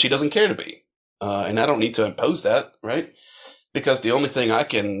 and she doesn't care to be. And I don't need to impose that, right? Because the only thing I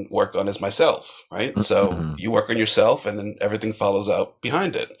can work on is myself, right? So you work on yourself, and then everything follows out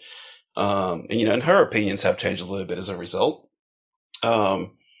behind it. And her opinions have changed a little bit as a result.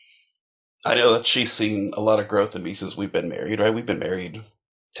 I know that she's seen a lot of growth in me since we've been married, right? We've been married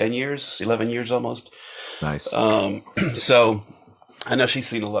 10 years, 11 years almost. Nice. So I know she's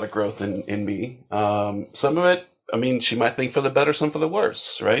seen a lot of growth in me. Some of it, I mean, she might think for the better, some for the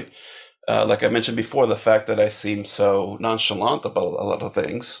worse, right? Like I mentioned before, the fact that I seem so nonchalant about a lot of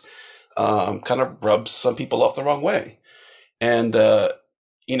things kind of rubs some people off the wrong way. And,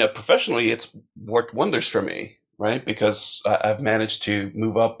 professionally, it's worked wonders for me, right? Because I've managed to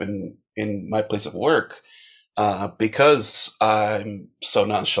move up in my place of work because I'm so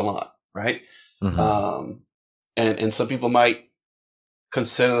nonchalant, right? And some people might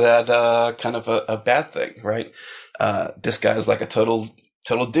consider that kind of a bad thing, right? This guy is like a total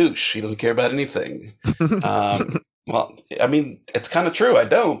douche. He doesn't care about anything. Well, I mean, it's kind of true. I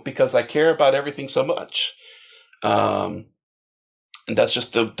don't, because I care about everything so much. And that's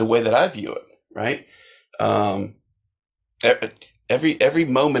just the way that I view it, right? Every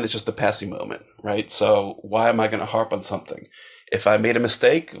moment is just a passing moment, right? So why am I going to harp on something? If I made a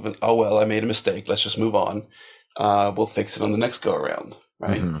mistake, oh, well, I made a mistake. Let's just move on. We'll fix it on the next go around,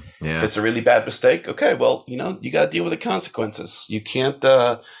 right? Yeah. If it's a really bad mistake, okay, well, you got to deal with the consequences. You can't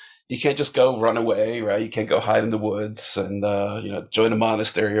just go run away, right? You can't go hide in the woods and, join a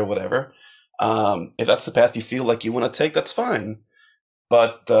monastery or whatever. If that's the path you feel like you want to take, that's fine.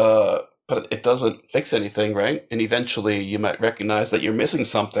 But it doesn't fix anything, right? And eventually you might recognize that you're missing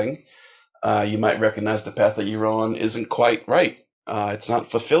something. You might recognize the path that you're on isn't quite right. It's not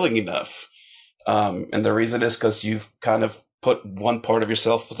fulfilling enough. And the reason is because you've kind of put one part of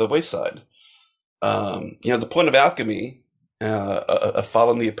yourself to the wayside. The point of alchemy,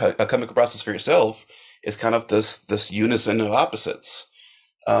 following the alchemical process for yourself, is kind of this unison of opposites.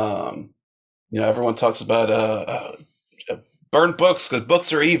 Everyone talks about burn books because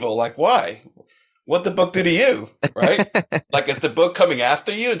books are evil. Like, why? What the book do to you, right? Like, is the book coming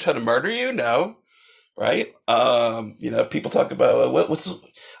after you and trying to murder you? No, right? People talk about what's.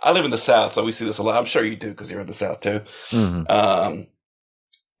 I live in the South, so we see this a lot. I'm sure you do because you're in the South too. But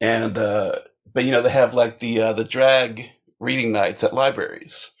they have like the drag reading nights at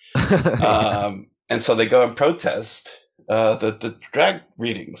libraries, and so they go and protest the drag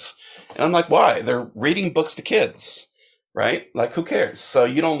readings, and I'm like, why? They're reading books to kids. Right? Like, who cares? So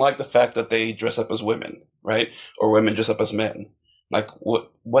you don't like the fact that they dress up as women, right? Or women dress up as men. Like,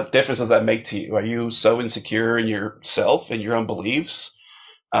 what difference does that make to you? Are you so insecure in yourself and your own beliefs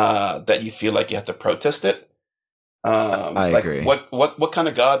that you feel like you have to protest it? I agree. What kind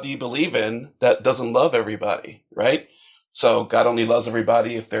of God do you believe in that doesn't love everybody, right? So God only loves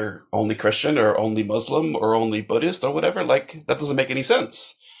everybody if they're only Christian or only Muslim or only Buddhist or whatever. Like, that doesn't make any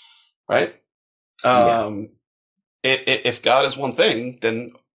sense, right? If God is one thing,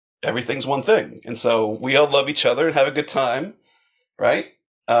 then everything's one thing. And so we all love each other and have a good time, right?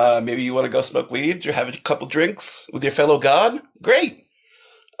 Maybe you want to go smoke weed or have a couple drinks with your fellow God. Great.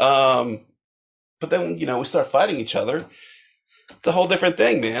 But then, we start fighting each other. It's a whole different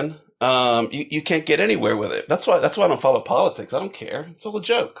thing, man. You can't get anywhere with it. That's why I don't follow politics. I don't care. It's all a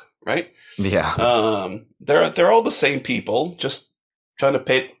joke, right? Yeah. They're all the same people, just trying to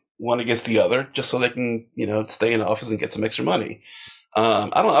pit one against the other, just so they can, stay in office and get some extra money. I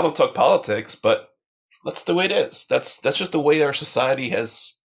don't talk politics, but that's the way it is. That's just the way our society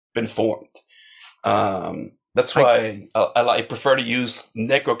has been formed. That's why I prefer to use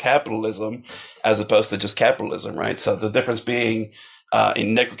necro-capitalism as opposed to just capitalism, right? So the difference being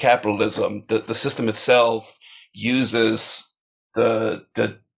in necro-capitalism, the system itself uses the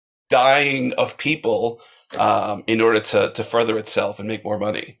dying of people in order to further itself and make more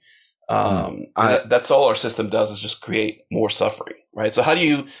money. That's all our system does, is just create more suffering, right? So how do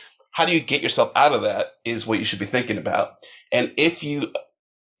you get yourself out of that is what you should be thinking about. And if you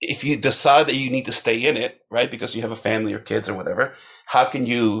decide that you need to stay in it, right, because you have a family or kids or whatever, how can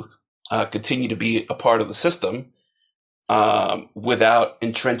you continue to be a part of the system without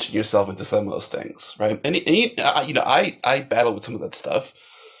entrenching yourself into some of those things, right? And I battle with some of that stuff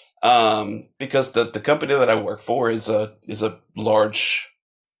because the company that I work for is a large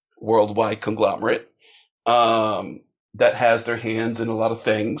worldwide conglomerate that has their hands in a lot of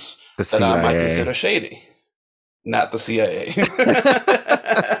things that I might consider shady. Not the CIA.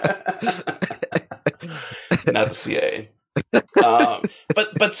 not the CIA.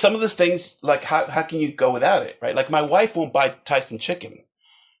 But some of those things, like how can you go without it, right? Like my wife won't buy Tyson chicken,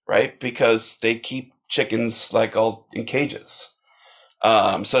 right? Because they keep chickens like all in cages.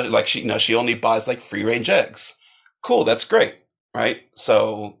 So like she only buys like free range eggs. Cool, that's great, right?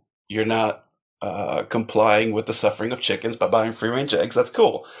 So you're not complying with the suffering of chickens by buying free range eggs. That's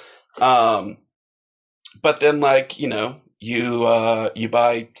cool. But then like you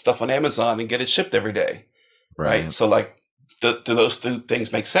buy stuff on Amazon and get it shipped every day, right? So like do those two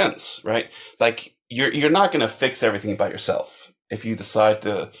things make sense, right? Like you're not going to fix everything by yourself if you decide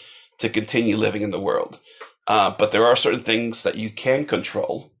to continue living in the world. But there are certain things that you can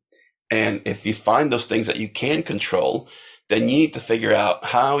control. And if you find those things that you can control, then you need to figure out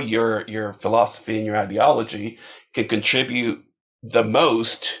how your philosophy and your ideology can contribute the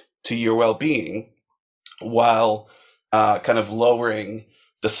most to your well-being while kind of lowering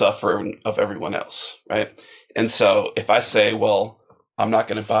the suffering of everyone else, right? And so if I say, well, I'm not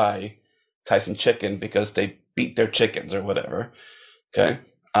going to buy Tyson chicken because they beat their chickens or whatever, okay,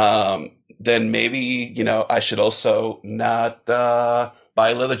 then maybe, I should also not buy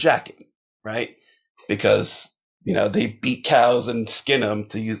a leather jacket, right? Because, they beat cows and skin them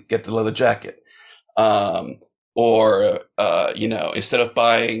to get the leather jacket. Or instead of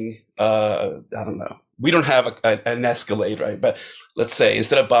buying, I don't know, we don't have an Escalade, right? But let's say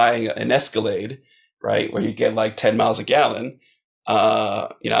instead of buying an Escalade, right, where you get like 10 miles a gallon,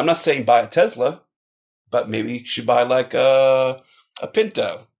 I'm not saying buy a Tesla, but maybe you should buy like a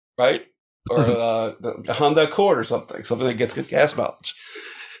Pinto, right? Or the Honda Accord or something that gets good gas mileage.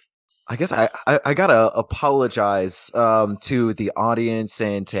 I guess I gotta apologize to the audience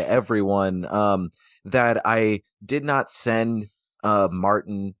and to everyone that I did not send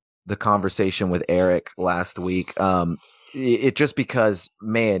Martin the conversation with Eric last week. It just because,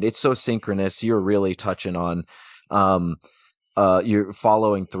 man, it's so synchronous. You're really touching on you're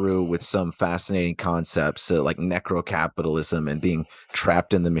following through with some fascinating concepts like necro-capitalism and being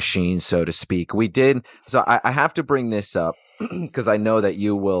trapped in the machine, so to speak. We did. So I have to bring this up because I know that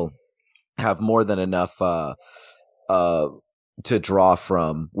you will have more than enough to draw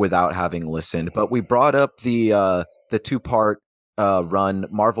from without having listened. But we brought up the 2-part run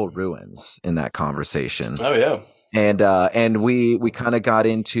Marvel Ruins in that conversation. Oh yeah. And we kind of got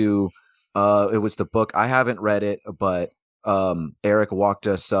into it was the book. I haven't read it, but Eric walked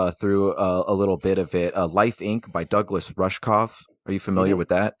us through a little bit of it. Life Inc. by Douglas Rushkoff. Are you familiar with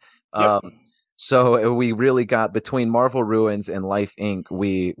that? Yep. So we really got between Marvel Ruins and Life Inc.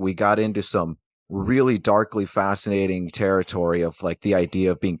 We got into some really darkly fascinating territory of like the idea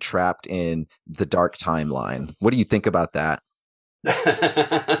of being trapped in the dark timeline. What do you think about that?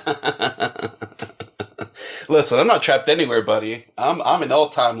 Listen, I'm not trapped anywhere, buddy. I'm in all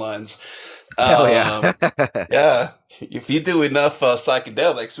timelines. Hell yeah. Yeah. If you do enough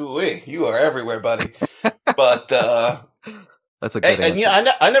psychedelics, you are everywhere, buddy. But that's a good answer. And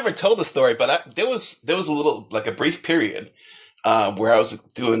yeah, I never told the story, but there was a little, like a brief period where I was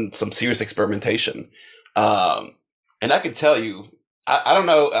doing some serious experimentation. And I can tell you, I don't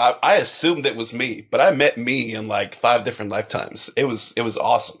know, I assumed it was me, but I met me in like 5 different lifetimes. It was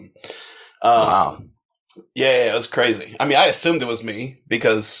awesome. Wow. Yeah, it was crazy. I mean, I assumed it was me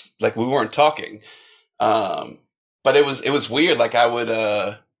because like we weren't talking. But it was weird. Like I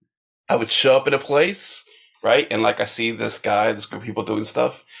would show up in a place, right? And like I see this group of people doing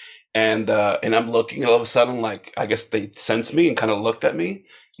stuff, and I'm looking, and all of a sudden, like I guess they sensed me and kind of looked at me,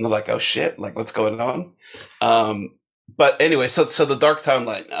 and they're like, "Oh shit! Like what's going on?" But anyway, so the dark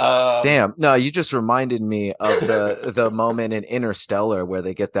timeline. Damn, no, you just reminded me of the moment in Interstellar where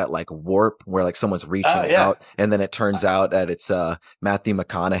they get that like warp where like someone's reaching out, and then it turns out that it's Matthew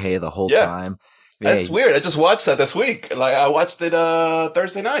McConaughey the whole time. That's weird. I just watched that this week. Like I watched it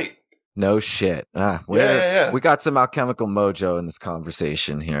Thursday night. No shit. We got some alchemical mojo in this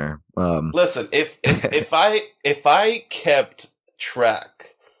conversation here. Listen, if I kept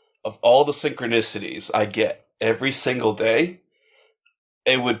track of all the synchronicities I get every single day,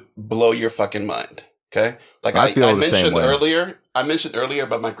 it would blow your fucking mind. Okay, like I mentioned earlier. I mentioned earlier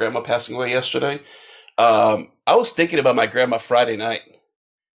about my grandma passing away yesterday. I was thinking about my grandma Friday night,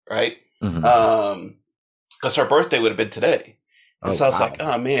 right? Mm-hmm. Because her birthday would have been today, and so I was like,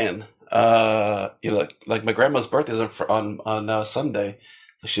 oh man, like my grandma's birthday is on Sunday,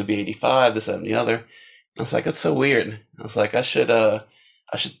 so she'll be 85. This and the other. And I was like, that's so weird. I was like, I should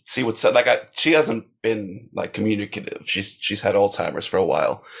see what's up. Like she hasn't been like communicative. She's had Alzheimer's for a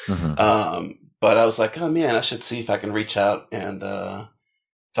while. Mm-hmm. But I was like, oh man, I should see if I can reach out and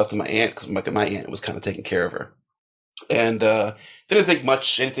talk to my aunt, because my aunt was kind of taking care of her, and didn't think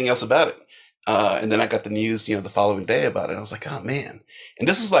much anything else about it. And then I got the news, the following day about it. I was like, oh man. And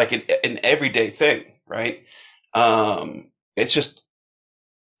this is like an everyday thing, right? It's just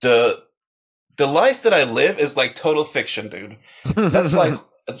the life that I live is like total fiction, dude. That's like,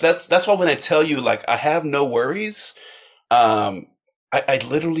 that's why when I tell you, like, I have no worries, I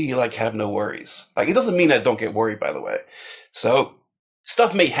literally like have no worries. Like, it doesn't mean I don't get worried, by the way. So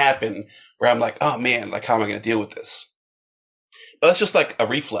stuff may happen where I'm like, oh man, like, how am I going to deal with this? But that's just like a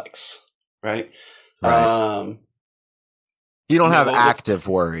reflex, right? Right. You don't have What, active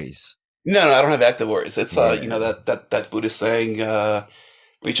worries. no, I don't have active worries. It's Yeah. that Buddhist saying,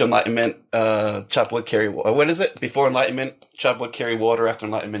 reach enlightenment, chop wood, carry water. What is it? Before enlightenment, chop wood, carry water. After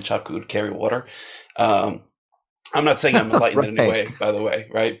enlightenment, chop wood, carry water. I'm not saying I'm enlightened in any Right. way, by the way,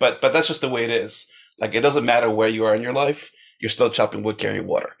 right? But that's just the way it is. Like, it doesn't matter where you are in your life, you're still chopping wood, carrying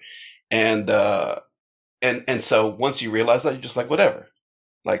water. And so once you realize that, you're just like, whatever.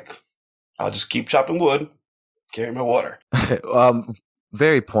 Like, I'll just keep chopping wood, carry my water.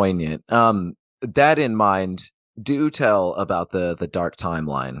 Very poignant. That in mind, do tell about the dark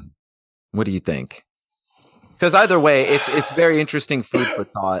timeline. What do you think? Because either way, it's very interesting food for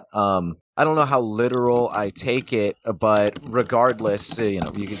thought. I don't know how literal I take it, but regardless, you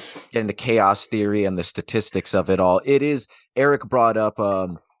can get into chaos theory and the statistics of it all. It is, Eric brought up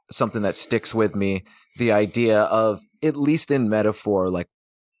something that sticks with me: the idea of, at least in metaphor, like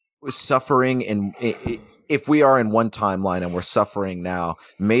suffering in. If we are in one timeline and we're suffering now,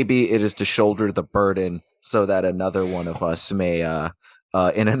 maybe it is to shoulder the burden so that another one of us may,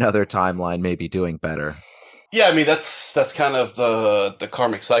 in another timeline, may be doing better. Yeah, I mean, that's kind of the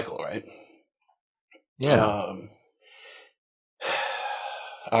karmic cycle, right? Yeah.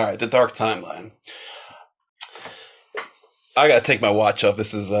 All right, the dark timeline. I gotta take my watch off.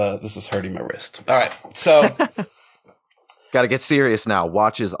 This is hurting my wrist. All right, so got to get serious now.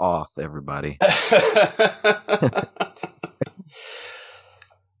 Watch is off, everybody.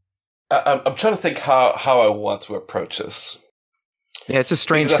 I'm trying to think how I want to approach this. Yeah, it's a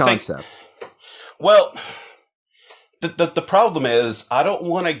strange concept. Well, the problem is I don't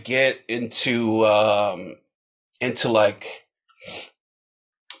want to get into like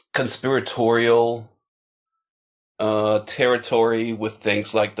conspiratorial territory with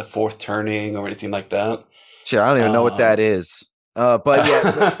things like the fourth turning or anything like that. Sure, I don't even know what that is. But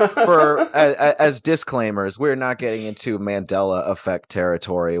yeah, as disclaimers, we're not getting into Mandela effect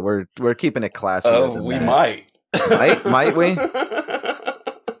territory. We're keeping it classy. Oh, we might. Might we?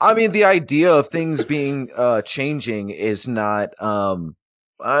 I mean, the idea of things being changing is not.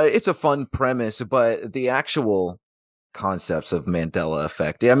 It's a fun premise, but the actual concepts of Mandela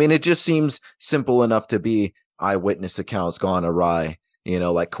effect, I mean, it just seems simple enough to be eyewitness accounts gone awry.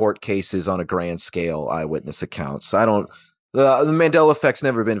 Like court cases on a grand scale, eyewitness accounts. I don't. The Mandela effect's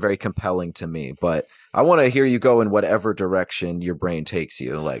never been very compelling to me, but I want to hear you go in whatever direction your brain takes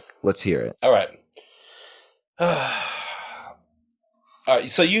you. Like, let's hear it. All right. All right,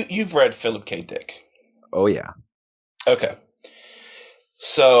 so you've read Philip K. Dick. Oh yeah. Okay.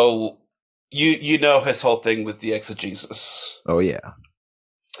 So you know his whole thing with the exegesis. Oh yeah.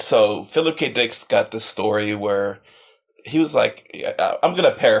 So Philip K. Dick's got this story where he was like, I'm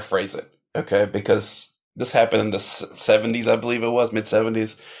gonna paraphrase it, okay, because this happened in the 70s, I believe it was, mid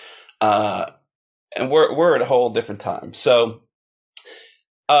 70s, and we're at a whole different time. So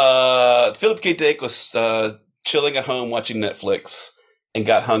Philip K. Dick was chilling at home watching Netflix and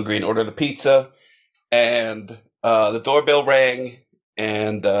got hungry and ordered a pizza, and the doorbell rang,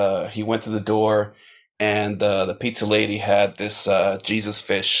 and he went to the door, and the pizza lady had this Jesus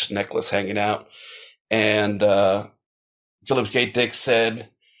fish necklace hanging out, and Philip K. Dick said,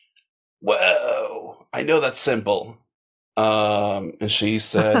 "Whoa, I know that symbol." And she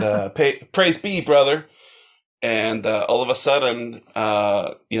said, "Praise be, brother." And all of a sudden,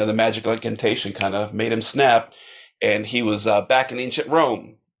 the magic incantation kind of made him snap, and he was back in ancient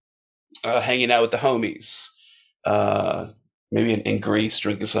Rome, hanging out with the homies, maybe in Greece,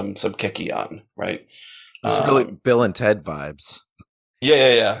 drinking some Kikion, right? It's really Bill and Ted vibes.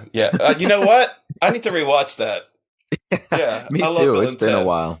 Yeah. You know what? I need to rewatch that. Yeah, me too. It's been a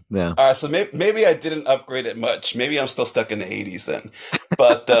while. Yeah. All right, so maybe I didn't upgrade it much. Maybe I'm still stuck in the 80s then.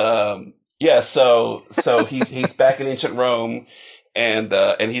 But yeah, so he's back in ancient Rome, and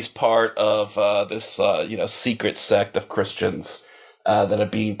he's part of this secret sect of Christians that are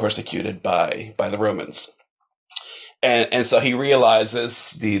being persecuted by the Romans. And so he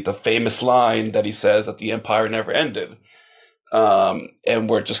realizes the famous line that he says that the empire never ended. And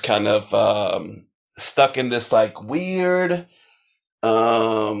we're just kind of stuck in this like weird,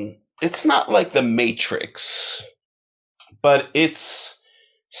 it's not like the Matrix, but it's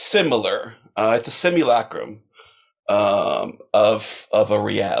similar. It's a simulacrum of a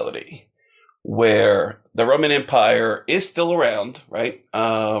reality where the Roman Empire is still around, right?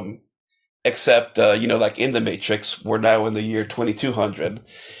 Except, like in the Matrix, we're now in the year 2200,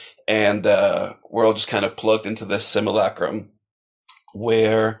 and we're all just kind of plugged into this simulacrum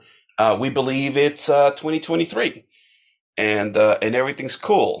where we believe it's 2023, and everything's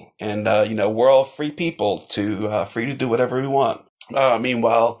cool, and we're all free people free to do whatever we want.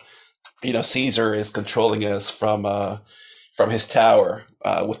 Meanwhile, Caesar is controlling us from his tower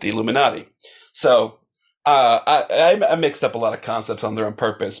with the Illuminati. So I mixed up a lot of concepts on there on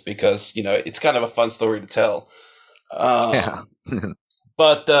purpose because it's kind of a fun story to tell. Yeah.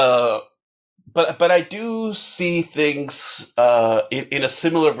 But I do see things in a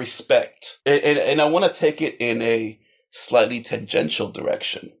similar respect, and I want to take it in a slightly tangential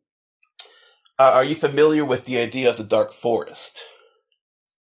direction. Are you familiar with the idea of the Dark Forest?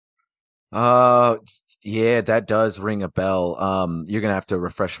 Yeah, that does ring a bell. You're gonna have to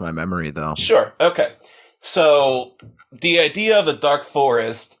refresh my memory though. Sure. Okay. So the idea of the Dark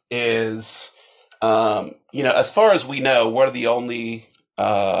Forest is, as far as we know, we're the only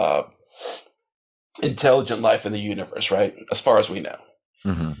intelligent life in the universe, right? As far as we know.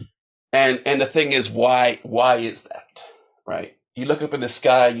 Mm-hmm. And the thing is, why is that, right? You look up in the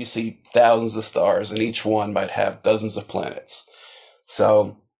sky, you see thousands of stars, and each one might have dozens of planets.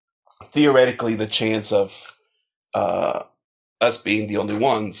 So theoretically, the chance of us being the only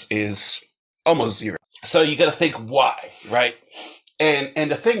ones is almost zero. So you got to think why, right? And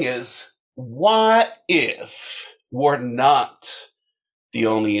the thing is, what if we're not the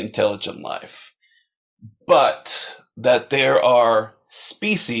only intelligent life, but that there are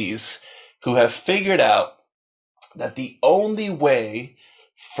species who have figured out that the only way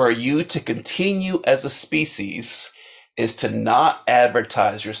for you to continue as a species is to not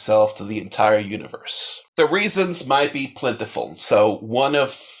advertise yourself to the entire universe? The reasons might be plentiful. So one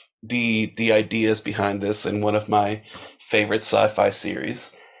of the ideas behind this, and one of my favorite sci-fi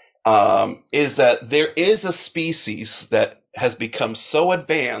series, is that there is a species that has become so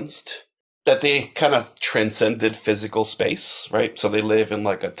advanced that they kind of transcended physical space, right? So they live in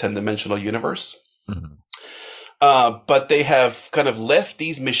like a 10-dimensional universe. Mm-hmm. But they have kind of left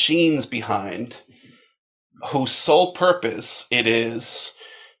these machines behind whose sole purpose it is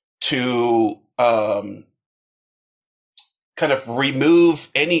to kind of remove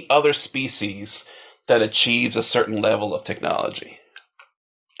any other species that achieves a certain level of technology.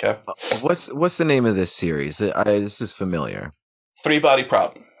 Okay. What's the name of this series? This is familiar. Three-body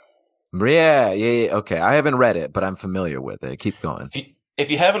problem. Yeah. Okay, I haven't read it, but I'm familiar with it. Keep going. If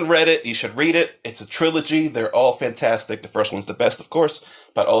you haven't read it, you should read it. It's a trilogy. They're all fantastic. The first one's the best, of course,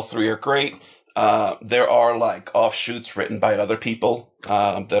 but all three are great. There are like offshoots written by other people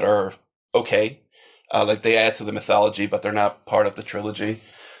that are okay. Like they add to the mythology, but they're not part of the trilogy.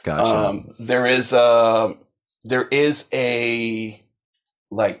 Gotcha. There is a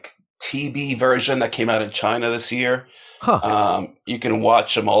like TB version that came out in China this year. Huh. You can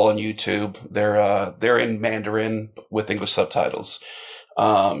watch them all on YouTube. They're in Mandarin with English subtitles.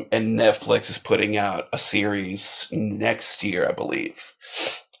 And Netflix is putting out a series next year, I believe.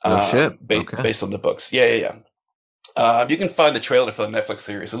 Oh shit! Okay. Based on the books. Yeah. You can find the trailer for the Netflix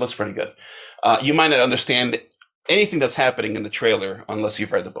series. It looks pretty good. You might not understand anything that's happening in the trailer unless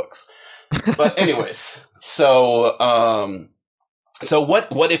you've read the books. But anyways, so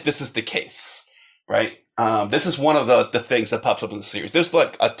what if this is the case, right? This is one of the things that pops up in the series. There's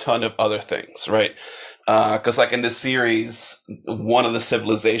like a ton of other things, right? Because like in this series, one of the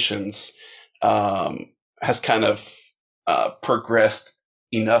civilizations has kind of progressed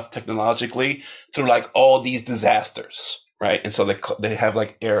enough technologically through like all these disasters, right? And so they have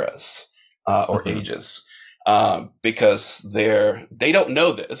like eras or ages because they don't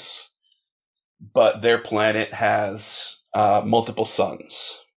know this, but their planet has multiple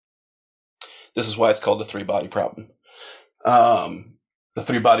suns. This is why it's called the three-body problem. The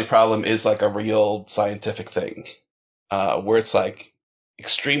three-body problem is like a real scientific thing where it's like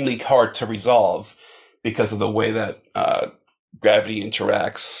extremely hard to resolve because of the way that gravity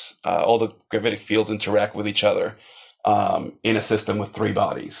interacts, all the gravitic fields interact with each other in a system with three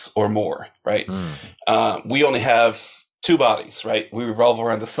bodies or more, right? We only have two bodies, right? We revolve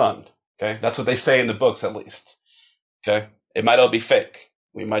around the sun, okay? That's what they say in the books, at least, okay? It might all be fake.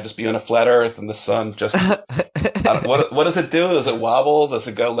 We might just be on a flat Earth, and the sun just what does it do? Does it wobble? Does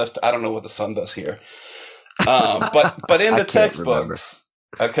it go left? I don't know what the sun does here. But in the textbooks,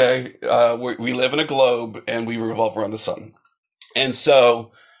 okay, we live in a globe and we revolve around the sun, and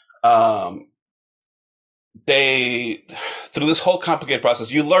so they, through this whole complicated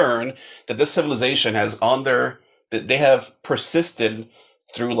process, you learn that this civilization has that they have persisted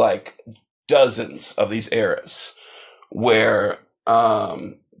through like dozens of these eras where,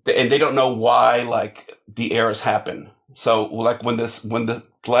 and they don't know why like the eras happen. So like when the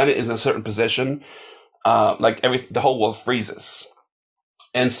planet is in a certain position, like the whole world freezes.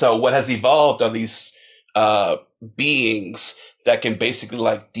 And so what has evolved are these, beings that can basically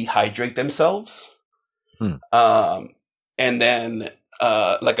like dehydrate themselves. And then,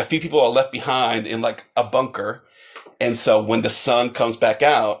 like a few people are left behind in like a bunker. And so when the sun comes back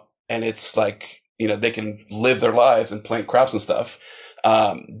out and it's like, they can live their lives and plant crops and stuff,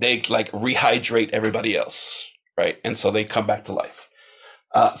 they like rehydrate everybody else. Right. And so they come back to life.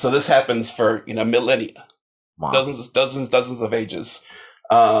 So this happens for, millennia, Wow. dozens of ages.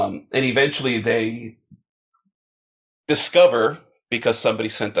 And eventually they discover, because somebody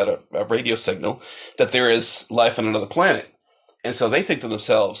sent out a radio signal, that there is life on another planet. And so they think to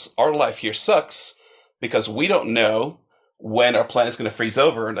themselves, our life here sucks because we don't know when our planet's going to freeze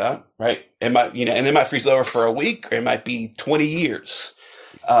over or not, right? It might, and it might freeze over for a week, or it might be 20 years.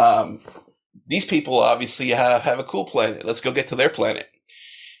 These people obviously have a cool planet. Let's go get to their planet.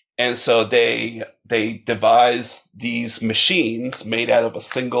 And so they devise these machines made out of a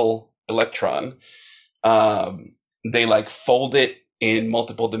single electron. They like fold it in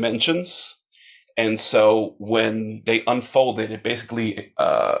multiple dimensions. And so when they unfold it, it basically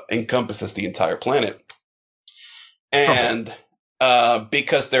encompasses the entire planet. And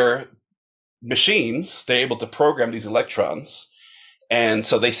because they're machines, they're able to program these electrons. And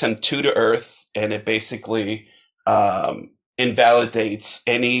so they send 2 to Earth, and it basically invalidates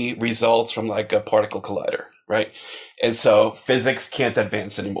any results from like a particle collider, right? And so physics can't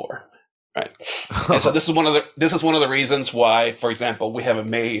advance anymore, right? And so this is one of the reasons why, for example, we haven't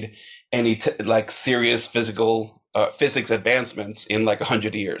made any like serious physics advancements in like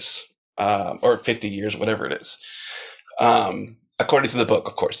 100 years or 50 years, whatever it is, according to the book,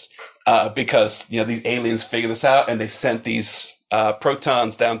 of course, because these aliens figured this out and they sent these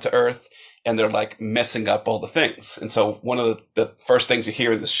protons down to Earth, and they're like messing up all the things. And so one of the first things you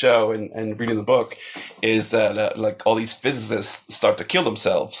hear in this show and reading the book is that like all these physicists start to kill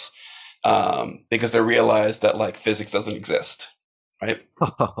themselves because they realize that like physics doesn't exist, right?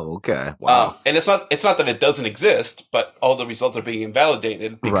 Oh, okay. Wow. And it's not that it doesn't exist, but all the results are being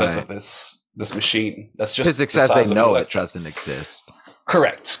invalidated because of this machine. That's just physics as they know it doesn't exist.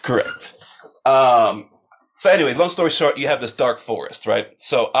 Correct. So anyways, long story short, you have this dark forest, right?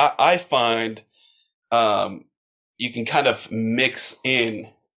 So I find you can kind of mix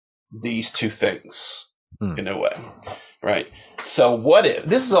in these two things in a way, right? So what if,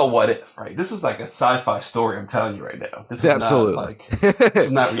 this is all what if, right? This is like a sci-fi story I'm telling you right now. This is absolutely this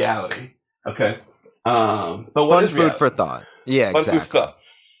is not reality, okay? But what fun is reality? Food for thought. Yeah, Fun exactly. food for thought.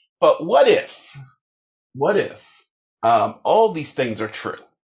 But what if all these things are true,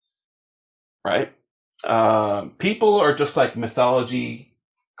 right? People are just like mythology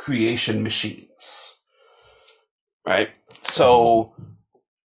creation machines, right? So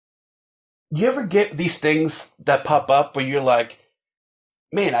you ever get these things that pop up where you're like,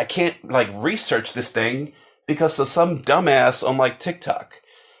 man, I can't like research this thing because of some dumbass on like TikTok.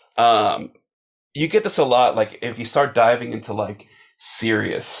 You get this a lot. Like if you start diving into like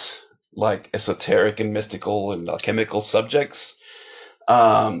serious, like esoteric and mystical and alchemical subjects,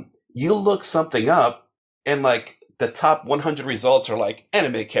 you look something up, and like the top 100 results are like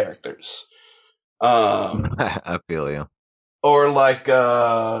anime characters. I feel you. Or like,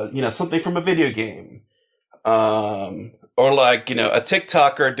 something from a video game. Or like, a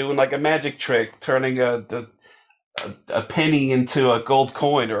TikToker doing like a magic trick, turning a penny into a gold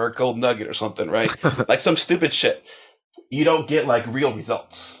coin or a gold nugget or something, right? Like some stupid shit. You don't get like real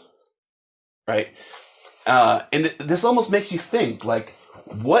results, right? And this almost makes you think like,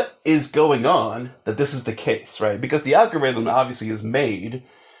 what is going on that this is the case, right? Because the algorithm obviously is made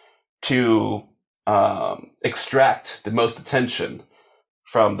to extract the most attention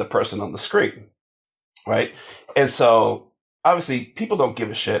from the person on the screen, right? And so obviously people don't give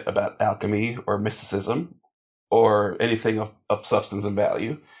a shit about alchemy or mysticism or anything of substance and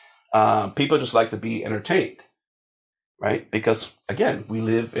value. People just like to be entertained, right? Because again, we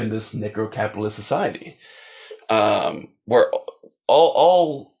live in this necro-capitalist society where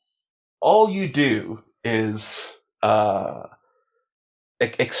all you do is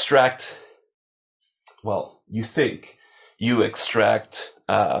extract. Well, you think you extract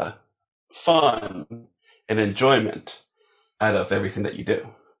fun and enjoyment out of everything that you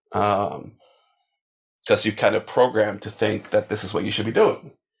do, because you kind of programmed to think that this is what you should be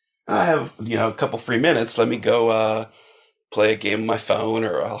doing. I have, a couple free minutes. Let me go play a game on my phone,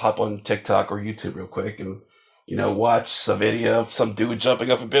 or I'll hop on TikTok or YouTube real quick and, watch a video of some dude jumping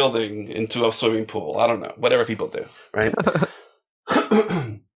off a building into a swimming pool. I don't know. Whatever people do, right?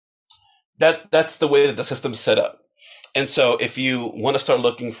 That's the way that the system's set up. And so if you want to start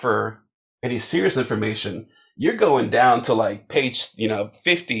looking for any serious information, you're going down to like page,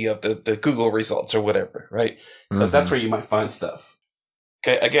 50 of the Google results or whatever, right? Because that's where you might find stuff.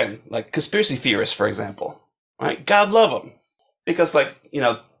 Okay, again, like conspiracy theorists, for example, right? God love them. Because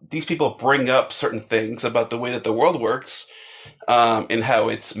these people bring up certain things about the way that the world works, and how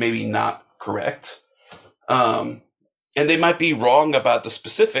it's maybe not correct. And they might be wrong about the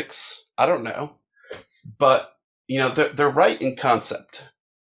specifics. I don't know. But, they're right in concept.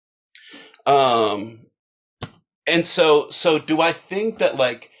 And so do I think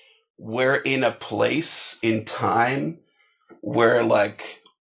that we're in a place in time where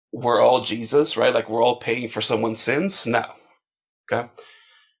we're all Jesus, right? Like we're all paying for someone's sins? No. Okay.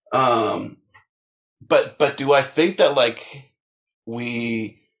 But do I think that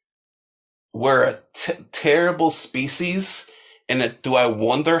we're a terrible species, and do I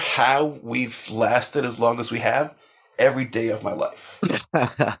wonder how we've lasted as long as we have? Every day of my life.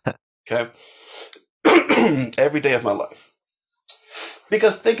 Okay. Every day of my life.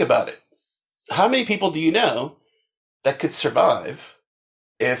 Because think about it. How many people do you know that could survive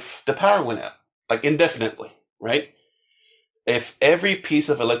if the power went out? Indefinitely, right? If every piece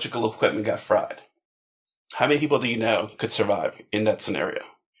of electrical equipment got fried, how many people do you know could survive in that scenario?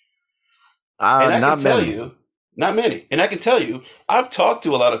 And I not can tell many. you, not many. And I can tell you, I've talked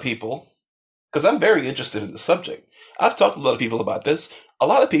to a lot of people, because I'm very interested in the subject. I've talked to a lot of people about this. A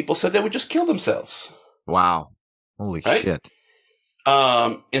lot of people said they would just kill themselves. Wow. Holy right? shit.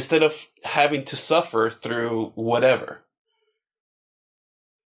 Instead of having to suffer through whatever.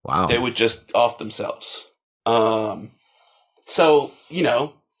 Wow. They would just off themselves. So,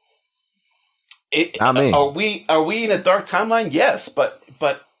 Not me. are we in a dark timeline? Yes, but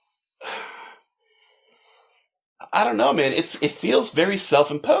I don't know, man. It feels very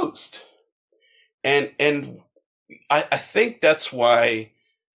self-imposed. And I think that's why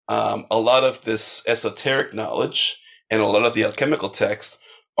a lot of this esoteric knowledge and a lot of the alchemical text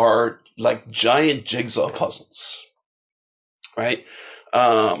are like giant jigsaw puzzles, right?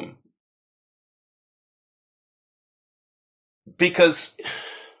 Because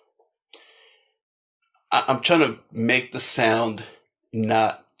I'm trying to make the sound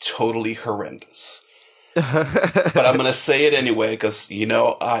not totally horrendous. But I'm going to say it anyway because, I'm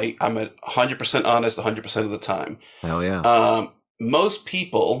 100% honest 100% of the time. Hell yeah. Most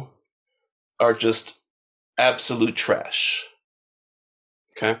people are just absolute trash.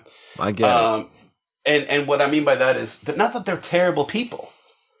 Okay? I get it. And what I mean by that is that not that they're terrible people.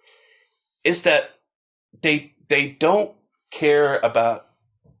 It's that they don't care about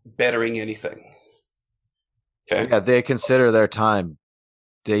bettering anything. Okay? Yeah, they consider their time.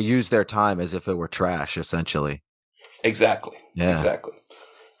 They use their time as if it were trash, essentially. Exactly. Yeah. Exactly.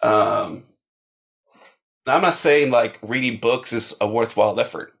 I'm not saying reading books is a worthwhile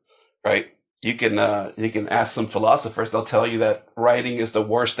effort, right? You can ask some philosophers; they'll tell you that writing is the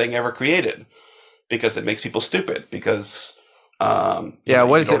worst thing ever created because it makes people stupid. Because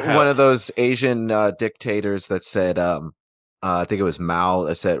what is it? One of those Asian dictators that said, I think it was Mao,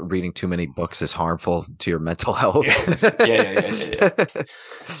 that said reading too many books is harmful to your mental health. Yeah.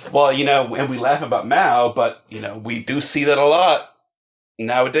 Well, and we laugh about Mao, but we do see that a lot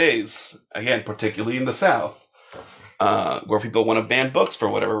nowadays. Again, particularly in the South, where people want to ban books for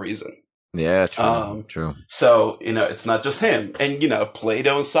whatever reason. Yeah, true. True. So it's not just him, and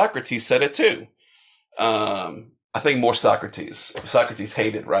Plato and Socrates said it too. I think more Socrates. Socrates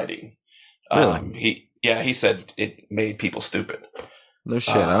hated writing. Really? He said it made people stupid. No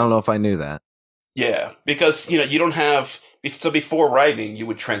shit. I don't know if I knew that. Yeah, because you don't have. So before writing, you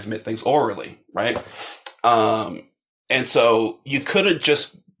would transmit things orally, right? And so you couldn't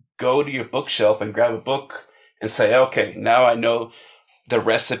just go to your bookshelf and grab a book and say, "Okay, now I know the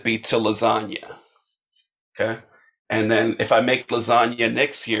recipe to lasagna." Okay, and then if I make lasagna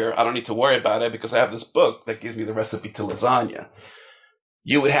next year, I don't need to worry about it because I have this book that gives me the recipe to lasagna.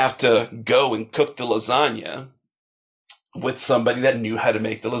 You would have to go and cook the lasagna with somebody that knew how to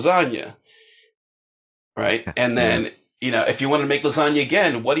make the lasagna. Right? And then, if you want to make lasagna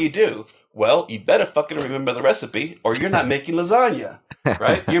again, what do? Well, you better fucking remember the recipe or you're not making lasagna.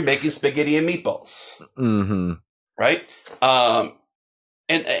 Right? You're making spaghetti and meatballs. Mm-hmm. Right?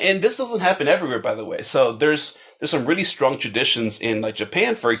 And this doesn't happen everywhere, by the way. So there's some really strong traditions in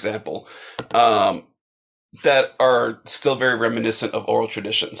Japan, for example, that are still very reminiscent of oral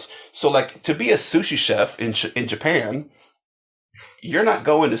traditions. So, like, to be a sushi chef in Japan, you're not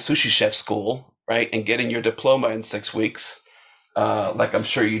going to sushi chef school, right, and getting your diploma in 6 weeks, like I'm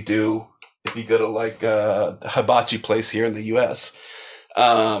sure you do if you go to like the hibachi place here in the U.S.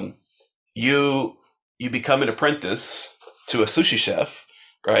 Um, you you become an apprentice to a sushi chef,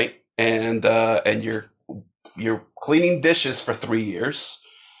 right, and you're cleaning dishes for 3 years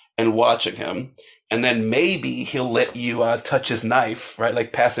and watching him, and then maybe he'll let you touch his knife, right?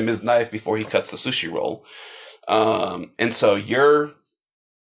 Like pass him his knife before he cuts the sushi roll. And so you're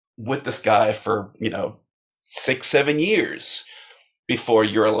with this guy for 6, 7 years before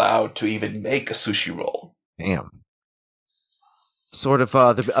you're allowed to even make a sushi roll. Damn. Sort of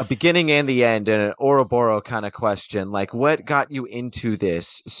a beginning and the end, and an Ouroboros kind of question. Like, what got you into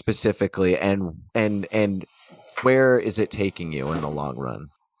this specifically, and where is it taking you in the long run?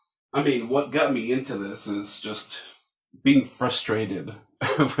 I mean, what got me into this is just being frustrated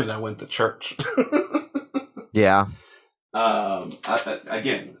when I went to church. Yeah.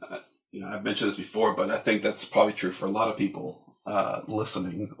 Again, I've mentioned this before, but I think that's probably true for a lot of people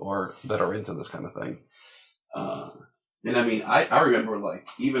listening or that are into this kind of thing. And I mean, I remember like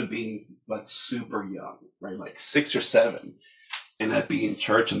even being like super young, right? Like 6 or 7, and I'd be in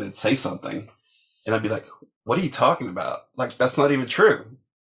church and they'd say something, and I'd be like, "What are you talking about? Like that's not even true."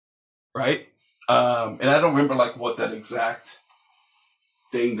 Right? And I don't remember like what that exact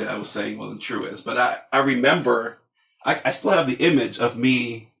thing that I was saying wasn't true is, but I remember, I still have the image of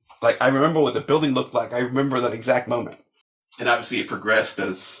me, like I remember what the building looked like. I remember that exact moment. And obviously it progressed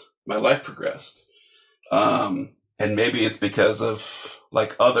as my life progressed. And maybe it's because of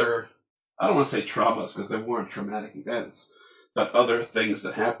like other, I don't want to say traumas because there weren't traumatic events, but other things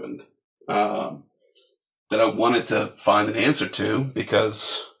that happened. That I wanted to find an answer to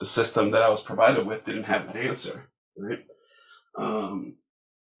because the system that I was provided with didn't have an answer, right?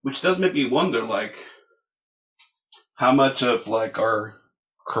 Which does make me wonder, like, how much of like our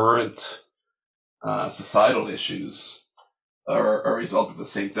current societal issues are a result of the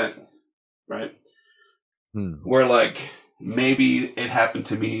same thing, right? Where like maybe it happened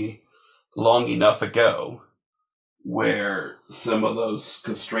to me long enough ago where some of those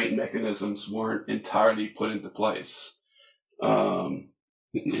constraint mechanisms weren't entirely put into place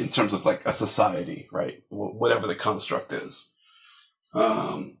in terms of like a society, right? Whatever the construct is.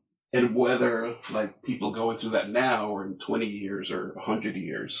 And whether like people going through that now or in 20 years or 100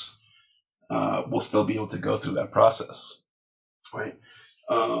 years will still be able to go through that process, right?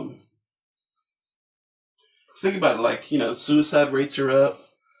 Think about it, like, suicide rates are up.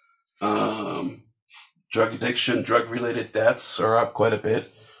 Drug addiction, drug-related deaths are up quite a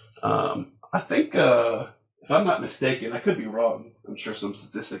bit. I think, if I'm not mistaken, I could be wrong. I'm sure some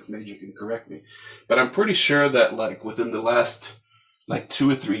statistics major can correct me. But I'm pretty sure that, like, within the last, like, 2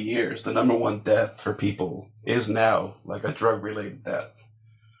 or 3 years, the number one death for people is now, like, a drug-related death.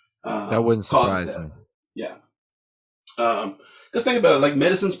 That wouldn't surprise me. Yeah. Because think about it, like,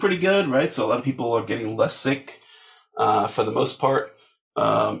 medicine's pretty good, right? So a lot of people are getting less sick for the most part.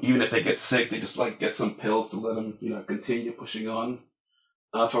 Even if they get sick, they just like get some pills to let them, continue pushing on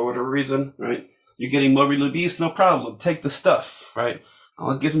for whatever reason, right? You're getting morbidly obese, no problem. Take the stuff, right?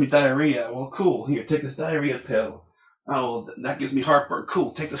 Oh, it gives me diarrhea. Well, cool. Here, take this diarrhea pill. Oh, well, that gives me heartburn.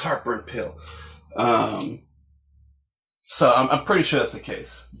 Cool. Take this heartburn pill. So I'm pretty sure that's the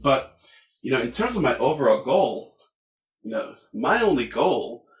case. But, in terms of my overall goal, my only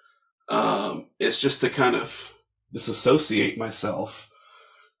goal is just to kind of disassociate myself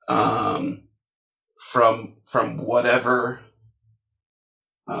from whatever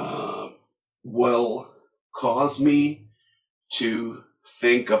will cause me to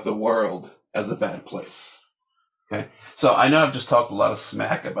think of the world as a bad place. Okay, so I know I've just talked a lot of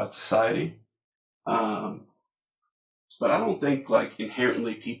smack about society, but I don't think like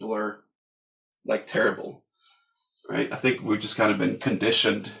inherently people are like terrible, right? I think we've just kind of been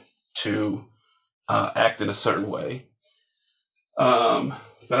conditioned to act in a certain way.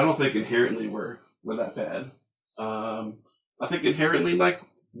 But I don't think inherently we're that bad. I think inherently, like,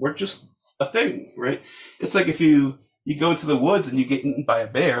 we're just a thing, right? It's like if you go into the woods and you get eaten by a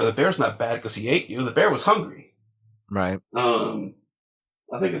bear, the bear's not bad because he ate you. The bear was hungry. Right. I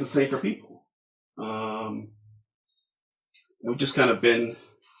think it's the same for people. We've just kind of been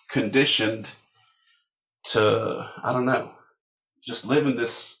conditioned to, I don't know, just live in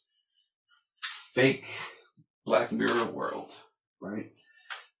this fake Black Mirror world, right?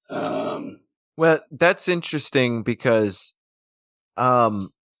 Well, that's interesting because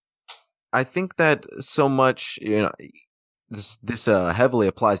I think that so much, this heavily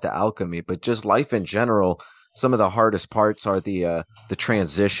applies to alchemy, but just life in general. Some of the hardest parts are the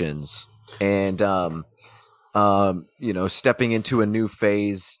transitions, and stepping into a new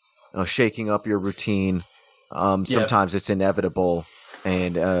phase, shaking up your routine. Yep. Sometimes it's inevitable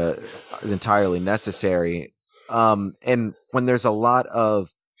and entirely necessary. And when there's a lot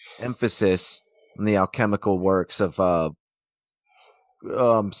of emphasis in the alchemical works of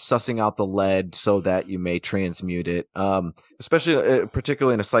sussing out the lead so that you may transmute it, especially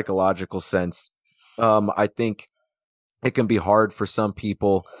particularly in a psychological sense, I think it can be hard for some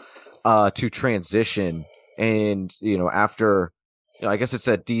people to transition. And after, I guess it's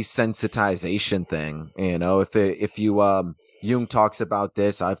a desensitization thing. If you Jung talks about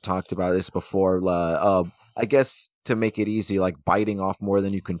this, I've talked about this before. I guess to make it easy, like biting off more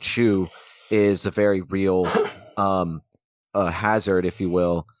than you can chew is a very real hazard, if you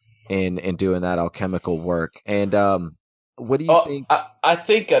will, in doing that alchemical work. And what do you Oh, think? I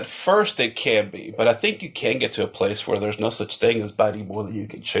think at first it can be, but I think you can get to a place where there's no such thing as biting more than you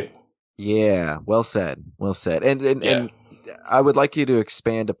can chew. Yeah, well said. Well said. And Yeah. I would like you to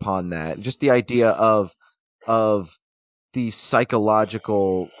expand upon that. Just the idea of the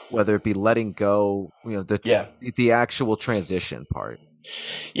psychological, whether it be letting go, Yeah. the actual transition part.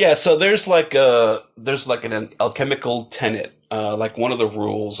 Yeah, so there's like an alchemical tenet, like one of the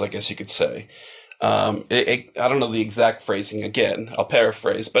rules, I guess you could say. I don't know the exact phrasing. Again, I'll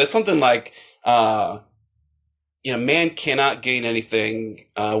paraphrase, but it's something like, man cannot gain anything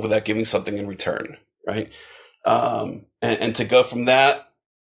without giving something in return, right? And to go from that,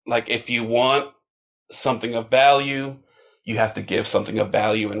 like if you want something of value, you have to give something of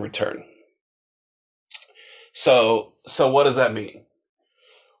value in return. So what does that mean?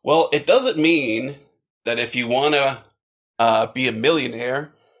 Well, it doesn't mean that if you want to be a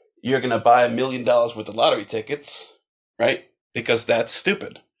millionaire, you're going to buy $1 million worth of lottery tickets, right? Because that's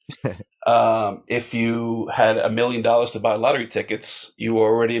stupid. If you had $1 million to buy lottery tickets, you were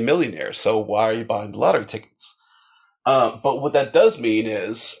already a millionaire. So why are you buying the lottery tickets? But what that does mean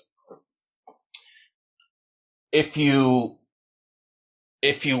is if you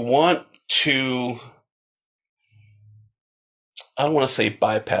want to, I don't want to say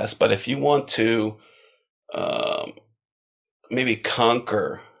bypass, but if you want to maybe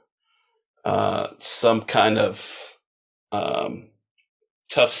conquer some kind of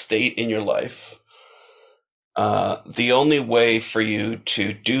tough state in your life, the only way for you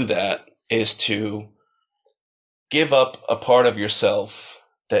to do that is to give up a part of yourself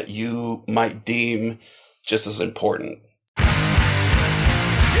that you might deem just as important.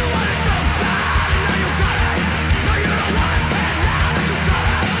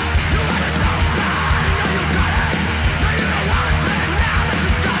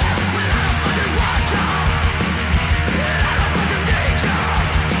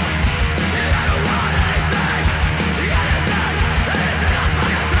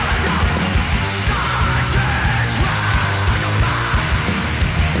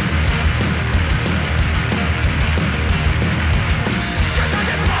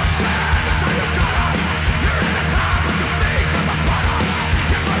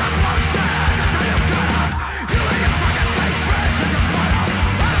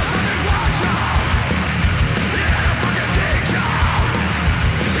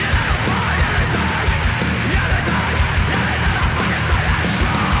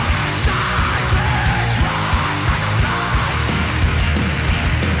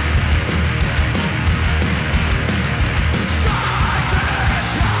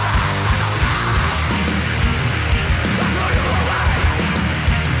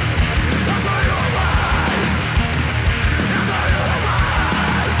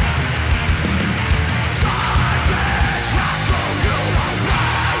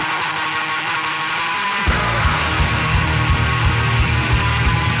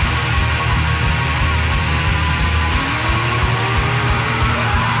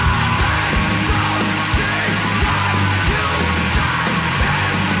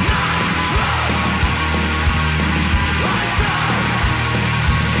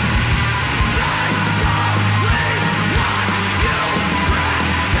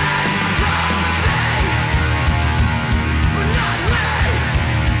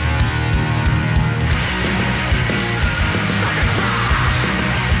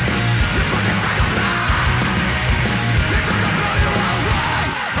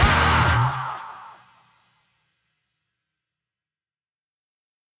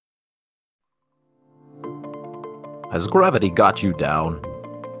 Has gravity got you down?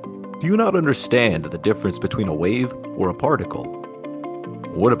 Do you not understand the difference between a wave or a particle?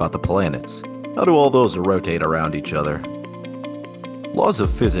 What about the planets? How do all those rotate around each other? Laws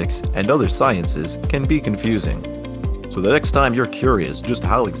of physics and other sciences can be confusing. So the next time you're curious just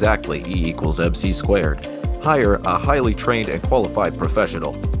how exactly E equals MC squared, hire a highly trained and qualified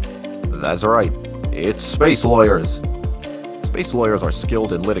professional. That's right, it's Space Lawyers. Space lawyers are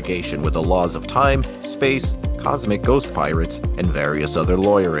skilled in litigation with the laws of time, space, cosmic ghost pirates, and various other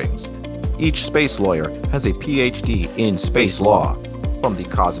lawyerings. Each space lawyer has a PhD in space law from the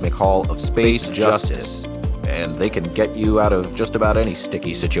Cosmic Hall of Space Justice, and they can get you out of just about any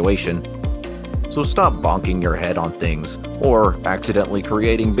sticky situation. So stop bonking your head on things, or accidentally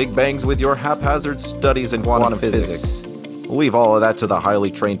creating big bangs with your haphazard studies in quantum physics. Leave all of that to the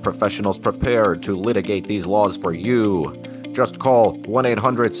highly trained professionals prepared to litigate these laws for you. Just call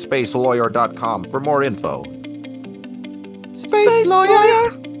 1-800-SPACELAWYER.com for more info. Space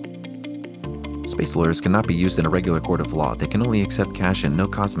lawyer? Space lawyers cannot be used in a regular court of law. They can only accept cash and no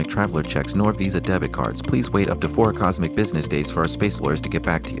cosmic traveler checks nor Visa debit cards. Please wait up to 4 cosmic business days for our space lawyers to get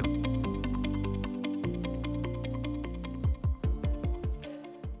back to you.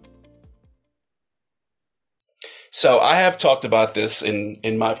 So I have talked about this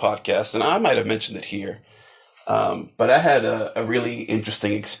in my podcast, and I might have mentioned it here. But I had a really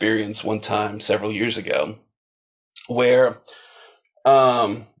interesting experience one time several years ago where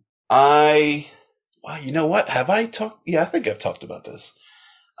you know what? Have I talked? Yeah, I think I've talked about this.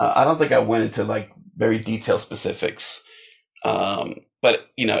 I don't think I went into like very detailed specifics. But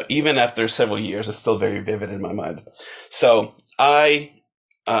you know, even after several years, it's still very vivid in my mind. So I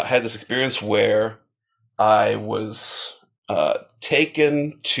had this experience where I was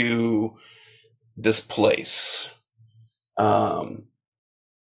taken to this place. And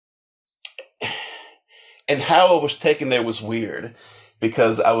how I was taken there was weird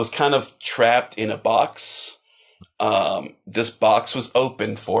because I was kind of trapped in a box. This box was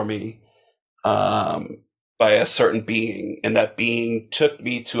opened for me by a certain being, and that being took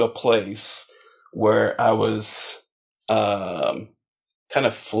me to a place where I was kind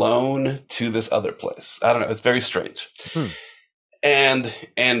of flown to this other place. I don't know. It's very strange. And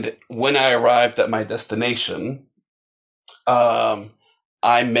when I arrived at my destination,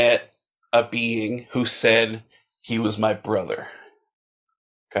 I met a being who said he was my brother.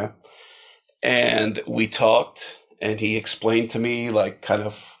 Okay. And we talked, and he explained to me like kind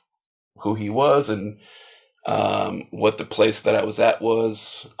of who he was and what the place that I was at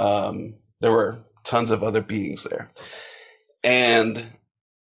was. There were tons of other beings there. And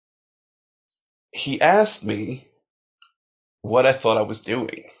he asked me what I thought I was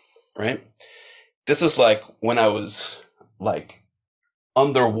doing, right? This is like when I was like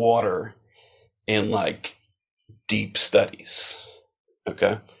underwater in like deep studies.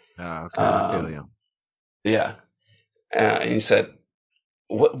 Okay. Okay, I feel you. Yeah. And he said,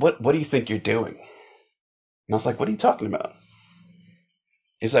 what do you think you're doing? And I was like, what are you talking about?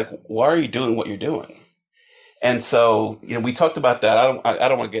 He's like, why are you doing what you're doing? And so, you know, we talked about that. I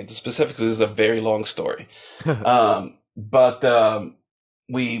don't want to get into specifics. This is a very long story. But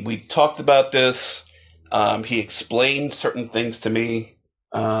we talked about this. He explained certain things to me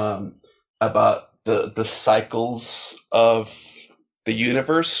about the cycles of the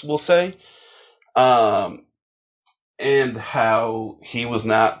universe, we'll say, and how he was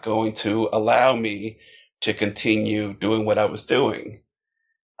not going to allow me to continue doing what I was doing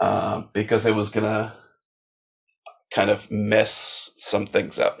because it was going to kind of mess some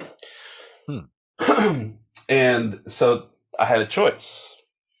things up. And so I had a choice.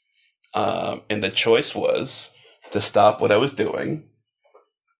 And the choice was to stop what I was doing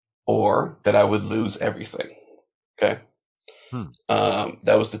or that I would lose everything. Okay.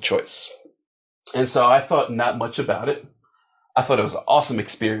 That was the choice. And so I thought not much about it. I thought it was an awesome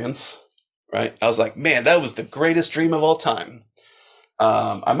experience, right? I was like, man, that was the greatest dream of all time.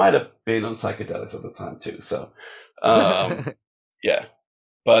 I might have been on psychedelics at the time too. So, yeah.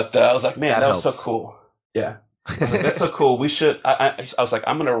 But I was like, man, that was so cool. Yeah. I was like, that's so cool. We should, I was like,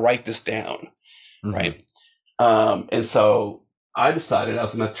 I'm going to write this down. Right. And so I decided I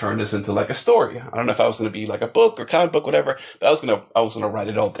was going to turn this into like a story. I don't know if I was going to be like a book or comic book, whatever, but I was going to write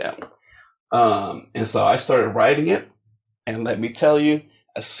it all down. And so I started writing it, and let me tell you,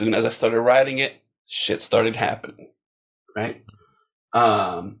 as soon as I started writing it, shit started happening. Right.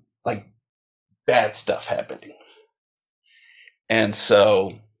 Like bad stuff happening. And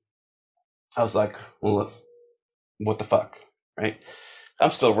so I was like, well, what the fuck? Right.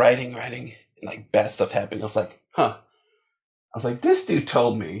 I'm still writing, and like bad stuff happening. I was like, I was like, this dude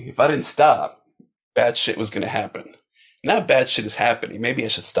told me if I didn't stop, bad shit was going to happen. Now bad shit is happening. Maybe I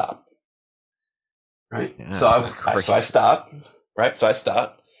should stop. Right. Yeah, so I stopped. Right. So I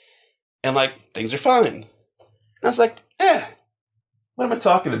stopped, and like things are fine. And I was like, what am I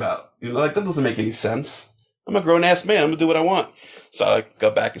talking about? Like, that doesn't make any sense. I'm a grown ass man. I'm gonna do what I want. So I go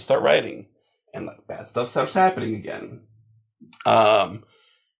back and start writing, and like bad stuff starts happening again. And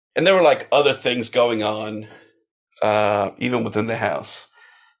there were like other things going on, even within the house.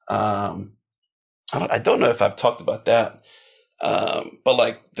 I don't know if I've talked about that, but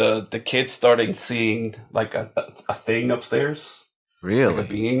like the kids starting seeing like a thing upstairs, Really? like a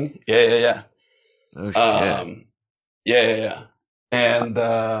being. Yeah. Oh shit. Yeah. And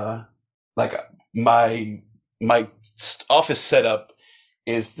like my office setup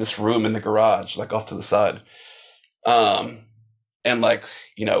is this room in the garage, like off to the side. And like,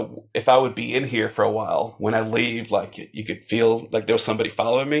 if I would be in here for a while, when I leave, like you could feel like there was somebody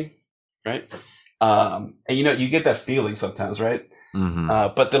following me, right? And you get that feeling sometimes, right?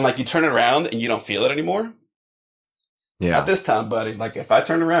 Mm-hmm. But then like you turn it around and you don't feel it anymore. Yeah. Not this time, buddy. Like if I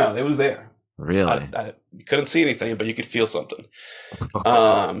turned around, it was there. Really? You couldn't see anything, but you could feel something.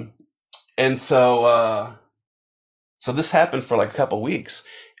 And so this happened for like a couple weeks,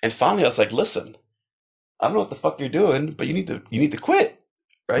 and finally I was like, listen, I don't know what the fuck you're doing, but you need to quit,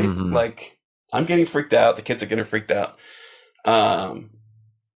 right? Mm-hmm. Like I'm getting freaked out. The kids are getting freaked out.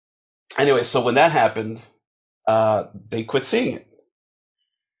 Anyway, so when that happened, they quit seeing it.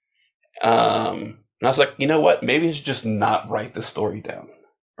 And I was like, you know what? Maybe I should just not write the story down,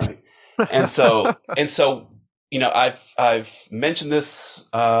 right? And so, I've mentioned this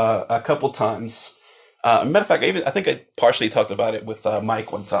a couple times. Matter of fact, I think I partially talked about it with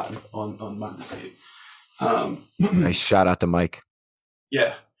Mike one time on Monday's Eve. Nice shout out to Mike.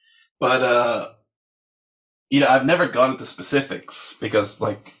 Yeah, but I've never gone into specifics because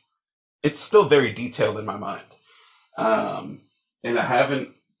like it's still very detailed in my mind, and I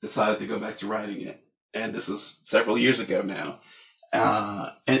haven't decided to go back to writing it. And this is several years ago now.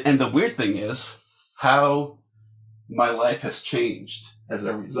 And the weird thing is how my life has changed as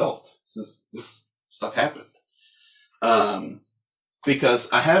a result since this stuff happened. Because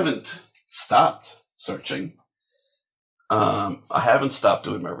I haven't stopped searching. I haven't stopped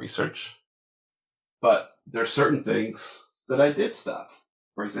doing my research. But there are certain things that I did stop.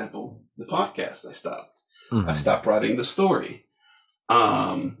 For example, the podcast I stopped. Mm-hmm. I stopped writing the story.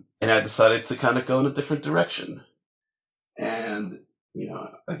 And I decided to kind of go in a different direction. And,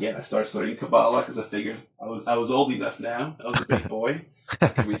 again, I started studying Kabbalah because I figured I was old enough now. I was a big boy. I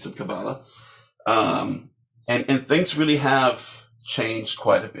could read some Kabbalah. And things really have changed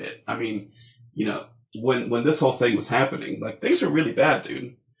quite a bit. I mean, when this whole thing was happening, like things were really bad,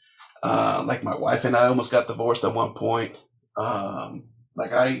 dude. Like my wife and I almost got divorced at one point.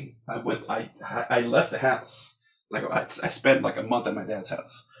 Like I left the house. Like I spent like a month at my dad's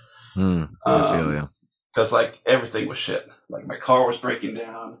house. I feel you. Because like everything was shit. Like my car was breaking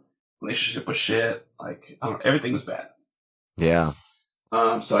down, relationship was shit. Like I don't know, everything was bad. Yeah.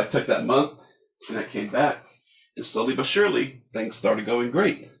 So I took that month and I came back, and slowly but surely things started going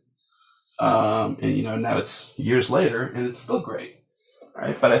great. And now it's years later and it's still great.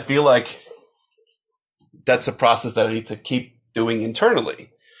 Right? But I feel like that's a process that I need to keep doing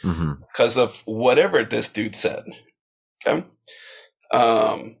internally because of whatever this dude said. Okay.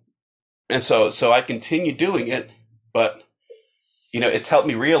 And so I continue doing it, but it's helped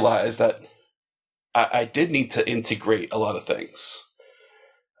me realize that I did need to integrate a lot of things.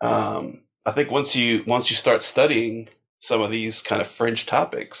 I think once you start studying some of these kind of fringe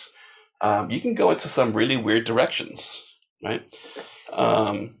topics, you can go into some really weird directions, right?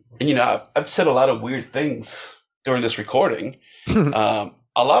 And I've said a lot of weird things during this recording. A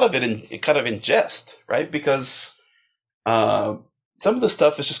lot of it kind of in jest, right? Because some of the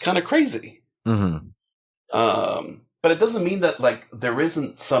stuff is just kind of crazy. But it doesn't mean that like there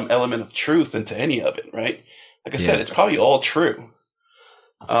isn't some element of truth into any of it, right? Like I said, it's probably all true.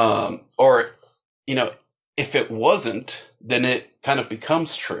 Or if it wasn't, then it kind of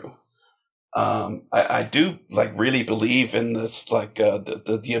becomes true. I do like really believe in this, like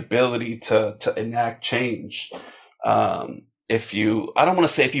the ability to enact change. I don't want to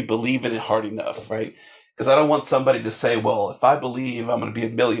say if you believe in it hard enough, right? Because I don't want somebody to say, well, if I believe I'm going to be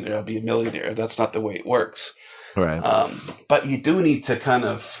a millionaire, I'll be a millionaire. That's not the way it works. Right. But you do need to kind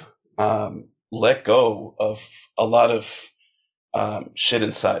of let go of a lot of shit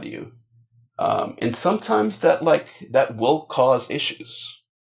inside of you. And sometimes that will cause issues,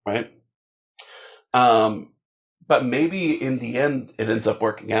 right? But maybe in the end, it ends up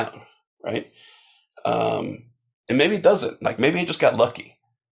working out, right? And maybe it doesn't. Like maybe I just got lucky,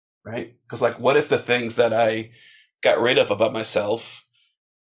 right? Because like, what if the things that I got rid of about myself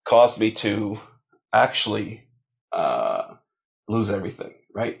caused me to actually lose everything,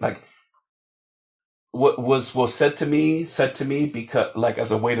 right? Like, what was said to me because like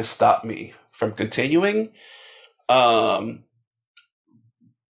as a way to stop me from continuing, um,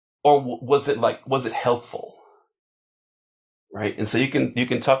 or was it helpful, right? And so you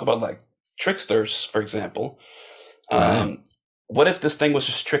can talk about like tricksters, for example. Right. What if this thing was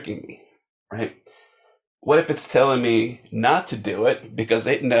just tricking me, right? What if it's telling me not to do it because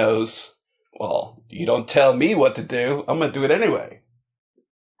it knows, well, you don't tell me what to do, I'm gonna do it anyway,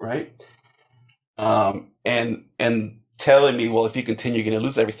 right? And telling me, well, if you continue, you're gonna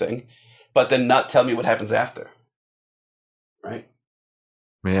lose everything, but then not tell me what happens after, right?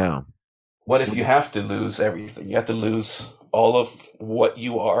 Yeah. What if you have to lose everything? You have to lose all of what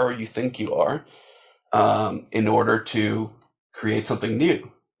you are or you think you are, in order to create something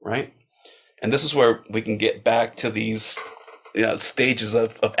new, right? And this is where we can get back to these, stages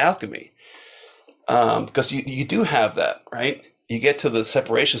of alchemy, because you do have that, right? You get to the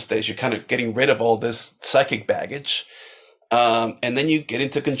separation stage, you're kind of getting rid of all this psychic baggage, and then you get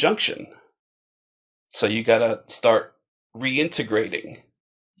into conjunction. So you got to start reintegrating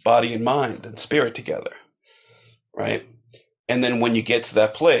body and mind and spirit together, right? And then when you get to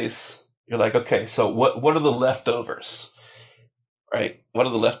that place, you're like, okay, so what are the leftovers, right? What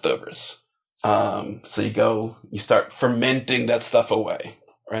are the leftovers? So you start fermenting that stuff away,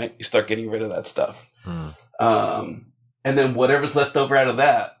 right? You start getting rid of that stuff. And then whatever's left over out of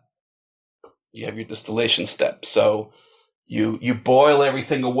that, you have your distillation step. So you boil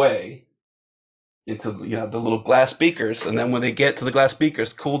everything away into the little glass beakers, and then when they get to the glass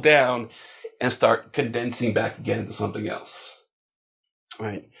beakers, cool down and start condensing back again into something else,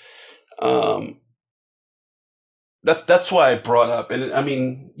 right? That's why I brought up, and I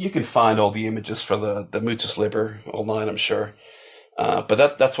mean, you can find all the images for the Mutus Liber online, I'm sure.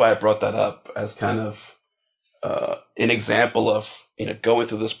 But that's why I brought that up as kind of an example of going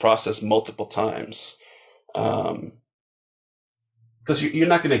through this process multiple times, because you're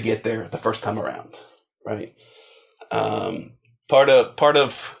not going to get there the first time around, right? Part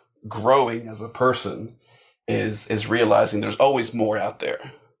of growing as a person is realizing there's always more out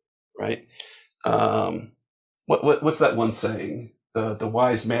there, right? What's that one saying? The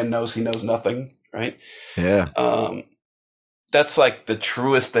wise man knows he knows nothing, right? Yeah. That's like the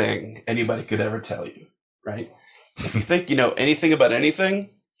truest thing anybody could ever tell you, right? If you think you know anything about anything,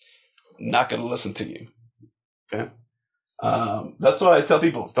 I'm not going to listen to you. Okay. That's why I tell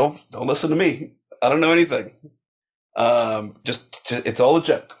people, don't listen to me. I don't know anything. Just it's all a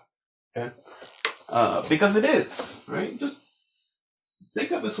joke. Okay. Because it is, right? Just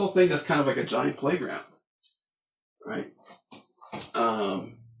think of this whole thing as kind of like a giant playground, right?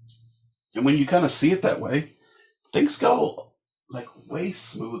 And when you kind of see it that way, things go like way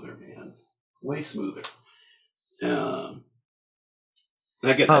smoother, man. Way smoother.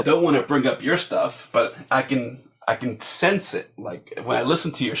 Again, I don't want to bring up your stuff, but I can sense it. Like when I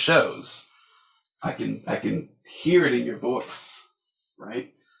listen to your shows, I can hear it in your voice,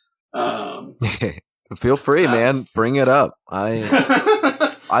 right? Feel free, man. Bring it up.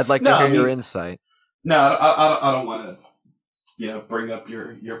 I'd like to hear your insight. No, I don't want to, bring up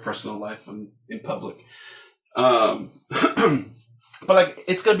your personal life in public. But like,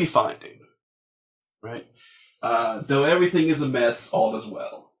 it's gonna be fine, dude. Right? Though everything is a mess, all is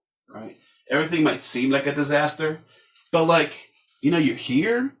well. Right? Everything might seem like a disaster, but like, you're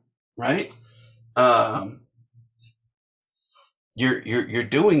here, right? You're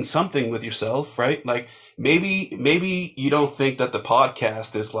doing something with yourself, right? Like maybe you don't think that the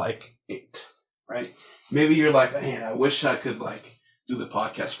podcast is like it, right? Maybe you're like, man, I wish I could like do the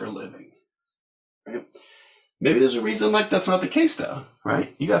podcast for a living, right? Maybe there's a reason like that's not the case though,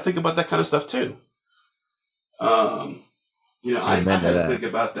 right? You got to think about that kind of stuff too. I had to think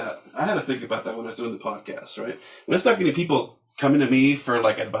about that. I had to think about that when I was doing the podcast, right? When I start getting people coming to me for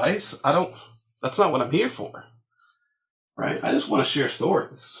like advice, that's not what I'm here for, right? I just want to share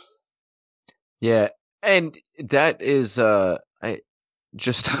stories. Yeah, and that is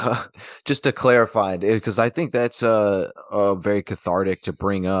just to clarify, because I think that's very cathartic to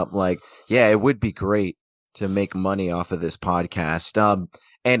bring up. Like, yeah, it would be great to make money off of this podcast.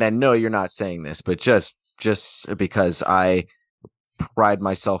 And I know you're not saying this, but just because I pride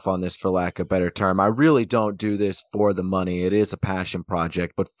myself on this, for lack of a better term, I really don't do this for the money. It is a passion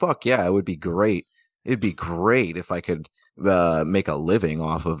project, but fuck yeah, it would be great. It'd be great if I could make a living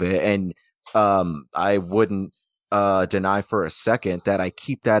off of it. And I wouldn't deny for a second that I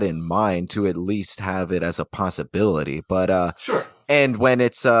keep that in mind to at least have it as a possibility. But sure. And when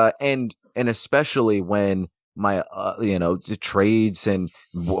it's and especially when my trades and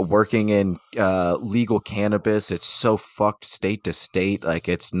working in legal cannabis. It's so fucked state to state. Like,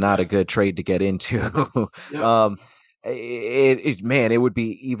 it's not a good trade to get into. Yep. um man, it would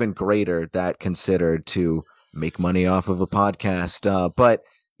be even greater that considered to make money off of a podcast. But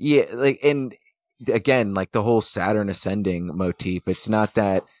yeah, like, and again, like the whole Saturn ascending motif, it's not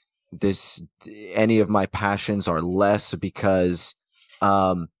that this any of my passions are less, because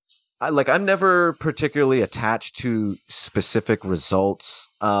I'm never particularly attached to specific results.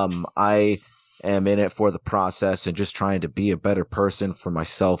 I am in it for the process and just trying to be a better person for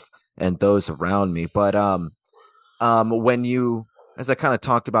myself and those around me. But when you, as I kind of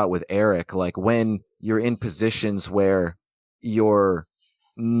talked about with Eric, like when you're in positions where you're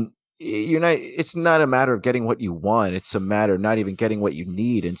you're not, it's not a matter of getting what you want, it's a matter of not even getting what you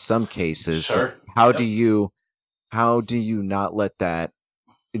need in some cases. Sure. how Yep. do you how do you not let that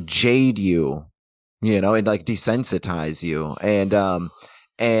jade you, and like desensitize you,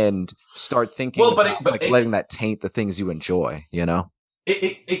 and start thinking Well, about letting that taint the things you enjoy.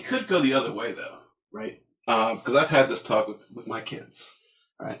 It could go the other way though, right? Because I've had this talk with my kids.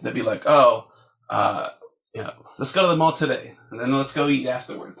 Right? They'd be like, "Oh, let's go to the mall today, and then let's go eat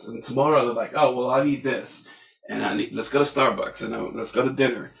afterwards." And tomorrow they're like, "Oh, well, I need this, and let's go to Starbucks, and let's go to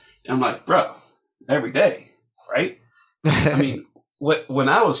dinner." And I'm like, "Bro, every day, right?" I mean, when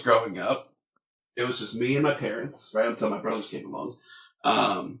I was growing up, it was just me and my parents, right? Until my brothers came along.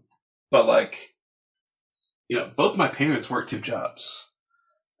 But like, both my parents worked 2 jobs,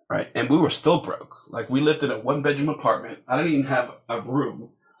 right? And we were still broke. Like, we lived in a 1-bedroom apartment. I didn't even have a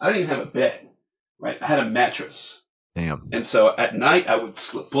room. I didn't even have a bed, right? I had a mattress. Damn. And so at night, I would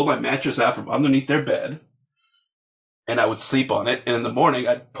pull my mattress out from underneath their bed, and I would sleep on it. And in the morning,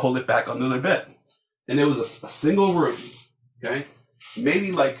 I'd pull it back under their bed. And it was a single room, okay?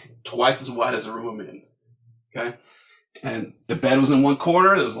 Maybe like twice as wide as the room I'm in, okay? And the bed was in one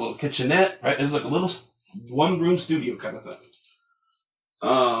corner. There was a little kitchenette, right? It was like a little 1-room studio kind of thing.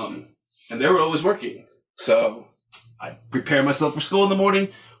 And they were always working. So I'd prepare myself for school in the morning.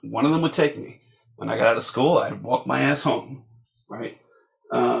 One of them would take me. When I got out of school, I'd walk my ass home, right?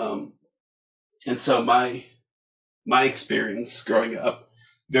 And so my experience growing up,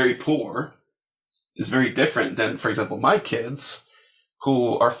 very poor, is very different than, for example, my kids,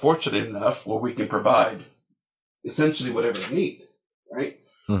 who are fortunate enough where we can provide essentially whatever they need, right?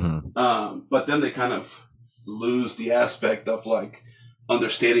 Mm-hmm. But then they kind of lose the aspect of like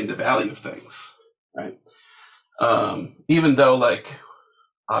understanding the value of things, right? Even though, like,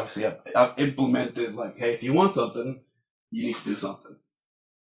 obviously I've implemented, like, hey, if you want something, you need to do something,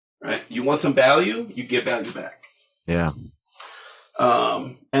 right? You want some value, you give value back. Yeah.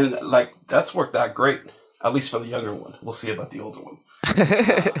 And like, that's worked out great, at least for the younger one. We'll see about the older one.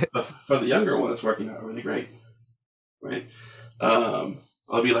 But for the younger one, it's working out really great, right?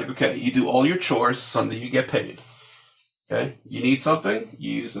 I'll be like, okay, you do all your chores, Sunday you get paid. Okay, you need something,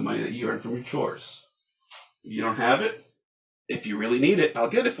 you use the money that you earn from your chores. If you don't have it, if you really need it, I'll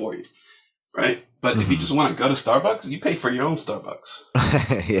get it for you, right? But if you just want to go to Starbucks, you pay for your own Starbucks.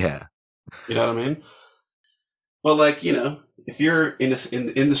 Yeah. You know what I mean? But like, if you're in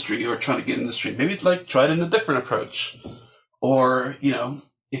the industry or trying to get in the industry, maybe like try it in a different approach. Or,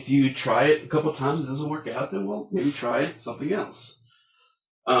 if you try it a couple of times, it doesn't work out, then well, maybe try something else.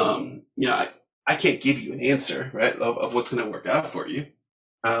 I can't give you an answer, right, of what's going to work out for you.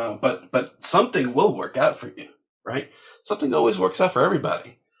 But something will work out for you, right? Something always works out for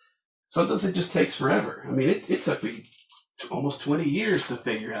everybody. Sometimes it just takes forever. I mean, it took me almost 20 years to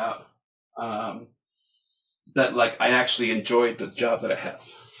figure out that, like, I actually enjoyed the job that I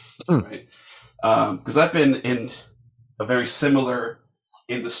have, right? Because I've been in a very similar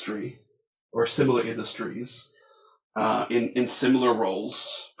industry or similar industries in similar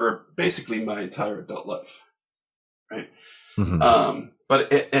roles for basically my entire adult life, right? Mm-hmm.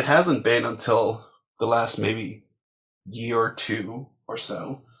 But it hasn't been until the last maybe year or 2 or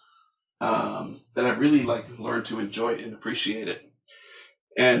so that I've really like learned to enjoy it and appreciate it,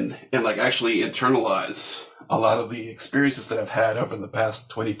 and like actually internalize a lot of the experiences that I've had over the past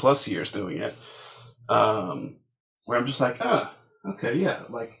 20 plus years doing it, where I'm just like, okay, yeah,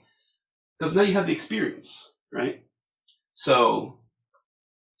 like, because now you have the experience, right? So,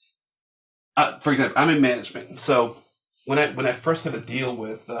 for example, I'm in management. So when I first had to deal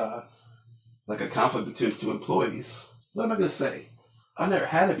with like a conflict between 2 employees, what am I going to say? I never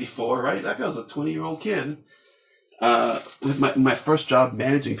had it before, right? Like, I was a 20-year-old kid with my first job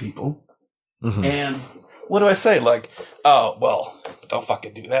managing people. Mm-hmm. And what do I say? Like, oh, well, don't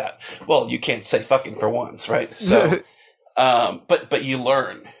fucking do that. Well, you can't say fucking for once, right? So, but you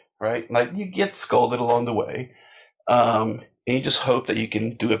learn, right? Like you get scolded along the way, and you just hope that you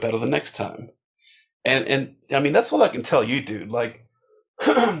can do it better the next time. And I mean, that's all I can tell you, dude. Like,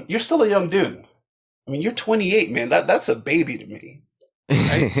 you're still a young dude. I mean, you're 28, man. That's a baby to me,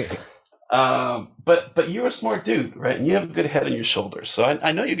 right? But you're a smart dude, right? And you have a good head on your shoulders. So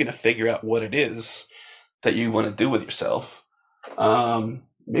I know you're going to figure out what it is that you want to do with yourself.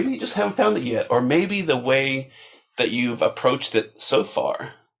 Maybe you just haven't found it yet, or maybe the way that you've approached it so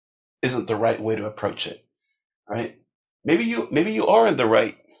far isn't the right way to approach it, right? Maybe you are in the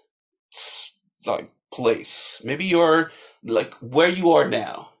right like place. Maybe you're like where you are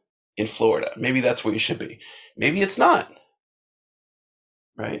now in Florida. Maybe that's where you should be. Maybe it's not,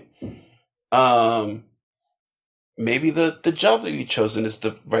 right? Maybe the job that you've chosen is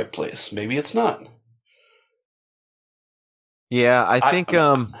the right place. Maybe it's not. Yeah, I think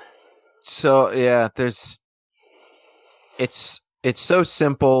so yeah, it's so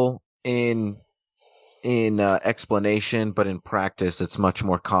simple in explanation, but in practice it's much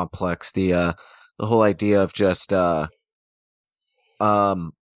more complex. The whole idea of just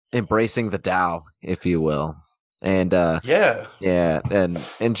embracing the Tao, if you will. And Yeah. yeah,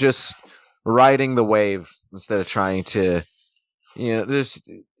 and just riding the wave instead of trying to, there's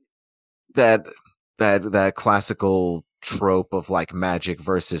that classical trope of like magic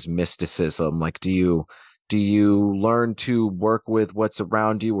versus mysticism. Like, do you learn to work with what's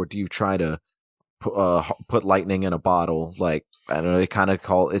around you, or do you try to put lightning in a bottle? Like, I don't know, they kind of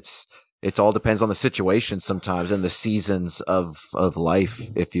call it's all depends on the situation sometimes, and the seasons of life,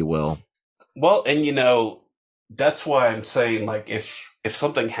 if you will. Well, and that's why I'm saying, like, if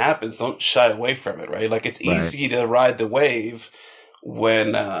something happens, don't shy away from it, right? Like, it's Right. easy to ride the wave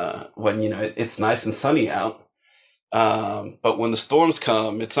when it's nice and sunny out. But when the storms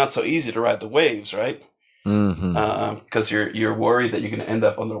come, it's not so easy to ride the waves, right? Mm-hmm. Because you're worried that you're going to end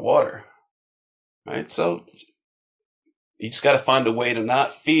up underwater, right? So you just got to find a way to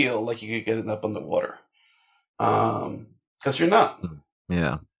not feel like you could end up underwater, because you're not,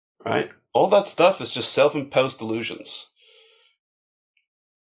 Yeah. right? All that stuff is just self-imposed delusions.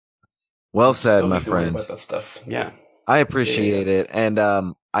 Well Just said, don't my need to worry friend. about that stuff. Yeah. I appreciate it, and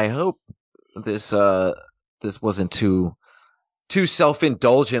I hope this wasn't too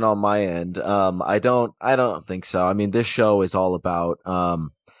self-indulgent on my end. I don't think so. I mean, this show is all about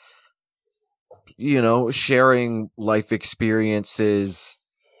sharing life experiences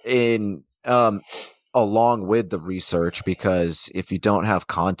in along with the research, because if you don't have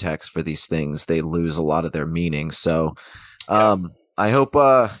context for these things, they lose a lot of their meaning. So I hope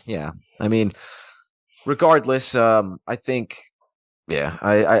I mean, regardless, I think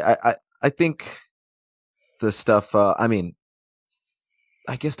I think the stuff I mean,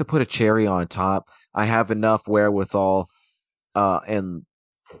 I guess to put a cherry on top, I have enough wherewithal and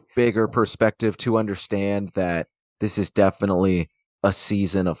bigger perspective to understand that this is definitely a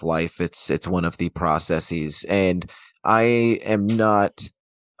season of life. It's one of the processes, and I am not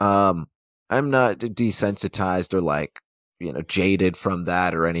I'm not desensitized or like jaded from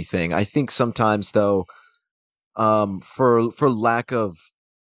that or anything. I think sometimes though, for lack of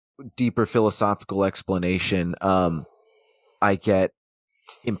deeper philosophical explanation, I get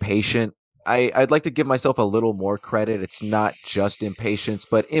impatient. I'd like to give myself a little more credit. It's not just impatience,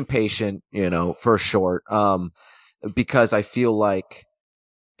 but impatient, for short. Because I feel like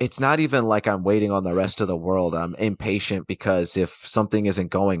it's not even like I'm waiting on the rest of the world. I'm impatient because if something isn't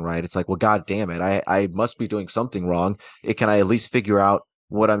going right, it's like, well, God damn it, I must be doing something wrong. Can I at least figure out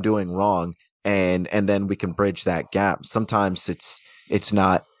what I'm doing wrong, and then we can bridge that gap. Sometimes it's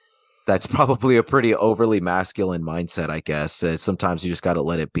not. That's probably a pretty overly masculine mindset, I guess. Sometimes you just got to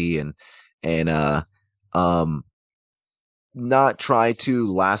let it be, and not try to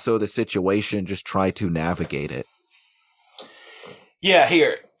lasso the situation, just try to navigate it. Yeah,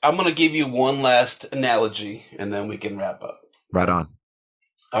 here. I'm going to give you one last analogy, and then we can wrap up. Right on.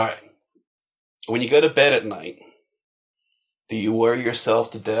 All right. When you go to bed at night, do you worry yourself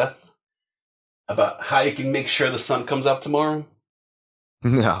to death about how you can make sure the sun comes up tomorrow?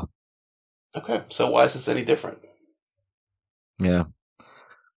 No. Okay, so why is this any different? Yeah.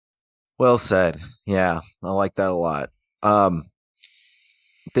 Well said. Yeah, I like that a lot.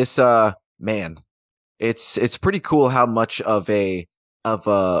 This man, it's pretty cool how much of a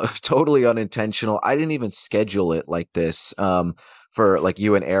totally unintentional. I didn't even schedule it like this for like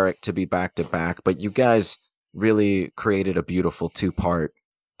you and Eric to be back to back, but you guys really created a beautiful two-part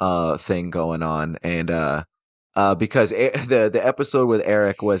thing going on, and because the episode with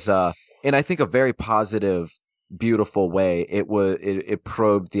Eric was in, I think, a very positive, beautiful way. It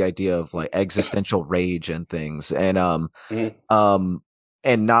probed the idea of like existential rage and things, and Mhm.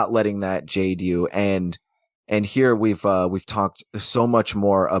 and not letting that jade you. And here we've talked so much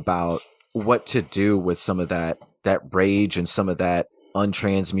more about what to do with some of that rage and some of that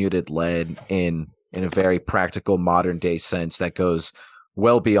untransmuted lead in a very practical modern day sense that goes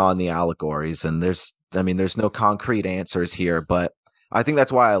well beyond the allegories. And there's no concrete answers here, but I think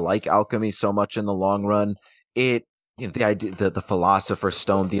that's why I like alchemy so much in the long run. It, the idea, the philosopher's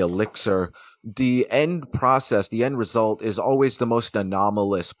stone, the elixir, the end process, the end result is always the most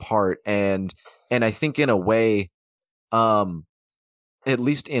anomalous part. And I think in a way, um, at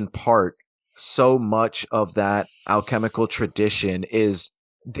least in part, so much of that alchemical tradition is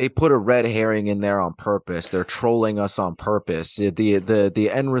they put a red herring in there on purpose. They're trolling us on purpose. The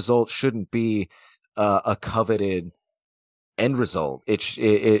end result shouldn't be a coveted end result.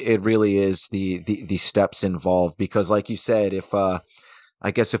 It really is the steps involved, because like you said, if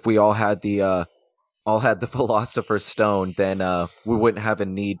I guess if we all had the philosopher's stone, then we wouldn't have a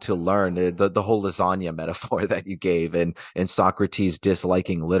need to learn the whole lasagna metaphor that you gave, and Socrates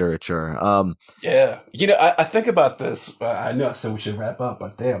disliking literature. Yeah. I think about this. I know I said we should wrap up,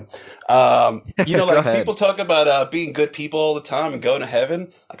 but damn. Go Like ahead. people talk about being good people all the time and going to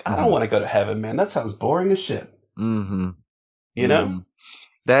heaven. Like, I don't Mm-hmm. want to go to heaven, man. That sounds boring as shit. Mm-hmm. You know?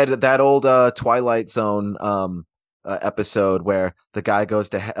 Mm-hmm. That old Twilight Zone episode where the guy goes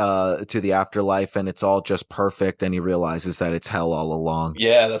to the afterlife and it's all just perfect, and he realizes that it's hell all along.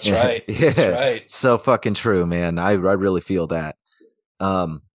 Yeah, that's right. That's Yeah, right. so fucking true, man. I really feel that.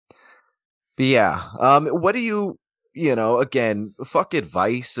 Um, but yeah, what do again, fuck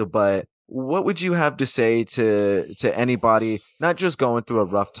advice, but what would you have to say to anybody not just going through a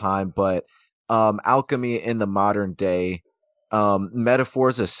rough time, but alchemy in the modern day,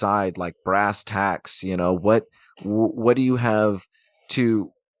 metaphors aside, like brass tacks, what do you have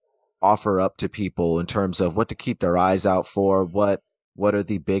to offer up to people in terms of what to keep their eyes out for? What are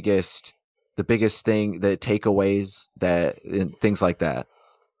the biggest thing, the takeaways, that and things like that?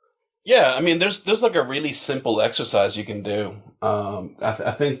 Yeah, I mean, there's like a really simple exercise you can do.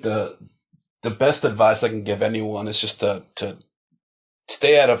 I think the best advice I can give anyone is just to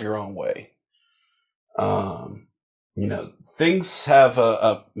stay out of your own way. Things have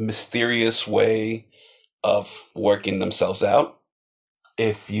a mysterious way of working themselves out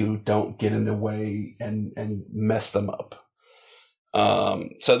if you don't get in the way and mess them up.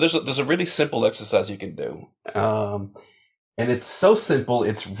 So there's a really simple exercise you can do. And it's so simple,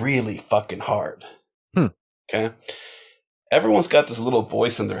 it's really fucking hard. Hmm. Okay. Everyone's got this little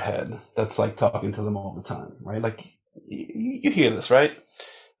voice in their head that's like talking to them all the time, right? Like you hear this, right?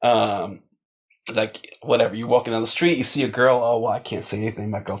 Like whatever, you're walking down the street, you see a girl, oh well, I can't say anything,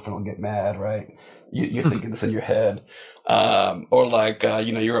 my girlfriend will get mad, right? You're thinking this in your head. Or like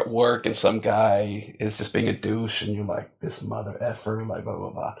you're at work and some guy is just being a douche and you're like, this mother effer, like blah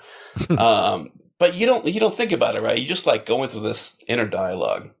blah blah. But you don't think about it, right? You just like going through this inner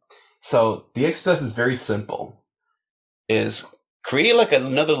dialogue. So the exercise is very simple. Is create like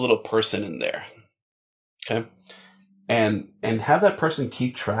another little person in there. Okay? And have that person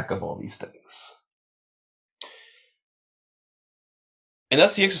keep track of all these things. And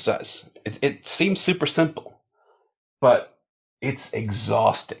that's the exercise. It seems super simple, but it's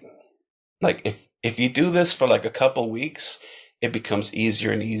exhausting. Like if you do this for like a couple weeks, it becomes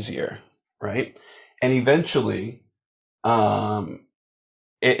easier and easier, right? And eventually,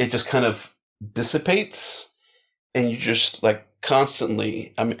 it just kind of dissipates, and you just like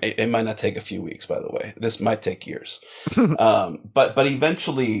constantly. I mean, it might not take a few weeks, by the way. This might take years. But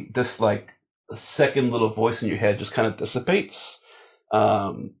eventually, this like second little voice in your head just kind of dissipates,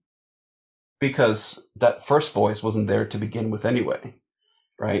 because that first voice wasn't there to begin with anyway,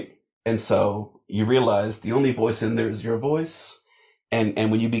 right? And so you realize the only voice in there is your voice.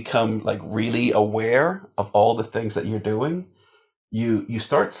 And when you become like really aware of all the things that you're doing, you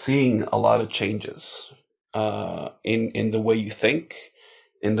start seeing a lot of changes in the way you think,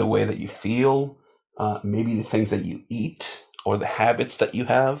 in the way that you feel, maybe the things that you eat or the habits that you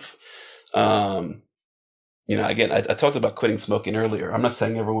have. Again, I talked about quitting smoking earlier. I'm not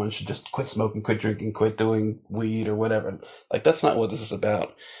saying everyone should just quit smoking, quit drinking, quit doing weed or whatever. Like that's not what this is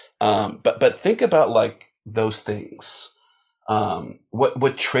about. But think about like those things.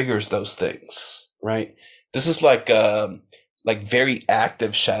 What triggers those things, right? This is like very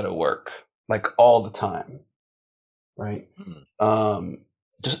active shadow work, like all the time, right?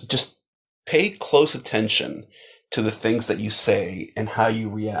 Just pay close attention to the things that you say and how you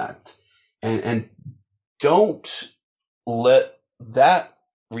react, and don't let that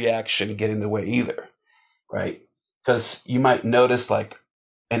reaction get in the way either, right? Because you might notice like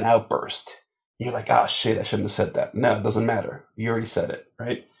an outburst. You're like, ah, shit, I shouldn't have said that. No, it doesn't matter. You already said it,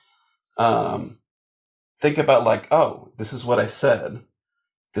 right? Think about like, oh, this is what I said.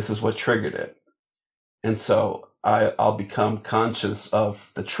 This is what triggered it. And so I'll become conscious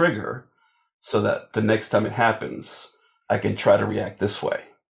of the trigger so that the next time it happens, I can try to react this way,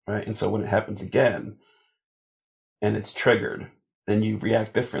 right? And so when it happens again and it's triggered, then you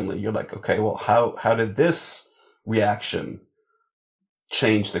react differently. You're like, okay, well, how did this reaction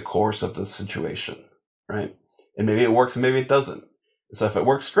change the course of the situation, right? And maybe it works and maybe it doesn't. So if it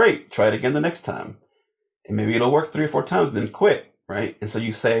works, great, try it again the next time. And maybe it'll work 3 or 4 times and then quit, right? And so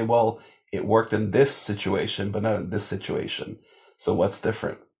you say, well, it worked in this situation, but not in this situation. So what's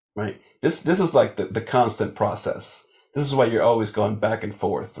different, right? This is like the constant process. This is why you're always going back and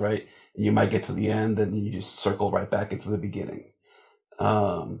forth, right? And you might get to the end and you just circle right back into the beginning.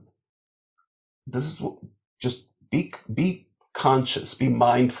 This is just be conscious, be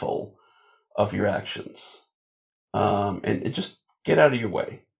mindful of your actions, and just get out of your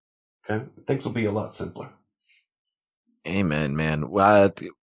way. Okay, things will be a lot simpler. Amen, man. Well,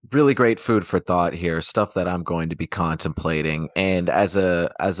 really great food for thought here. Stuff that I'm going to be contemplating. And as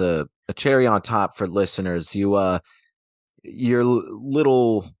a cherry on top for listeners, your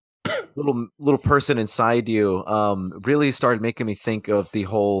little person inside you really started making me think of the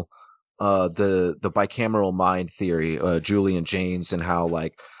whole the bicameral mind theory, Julian Jaynes, and how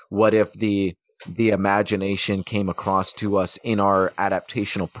like what if the imagination came across to us in our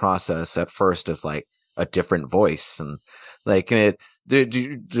adaptational process at first as like a different voice, and like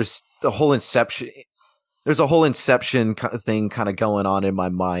just the whole inception. There's a whole inception thing kind of going on in my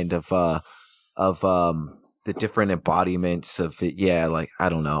mind of the different embodiments of it. Yeah, like I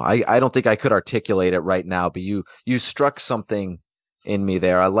don't know. I don't think I could articulate it right now, but you struck something in me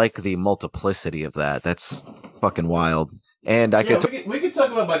there. I like the multiplicity of that. That's fucking wild. And we can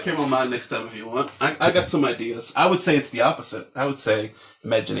talk about bicameral mind next time if you want. I got some ideas. I would say it's the opposite. I would say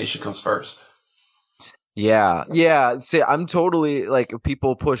imagination comes first. Yeah. See, I'm totally like,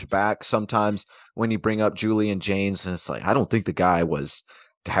 people push back sometimes when you bring up Julian Jaynes, and it's like I don't think the guy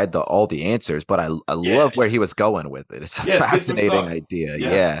had all the answers, but I love where he was going with it. It's a fascinating idea.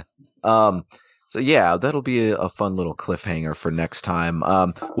 Yeah. So yeah, that'll be a fun little cliffhanger for next time.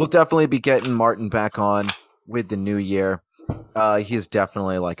 We'll definitely be getting Martin back on with the new year. He's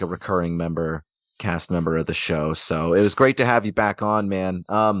definitely like a recurring cast member of the show. So it was great to have you back on, man.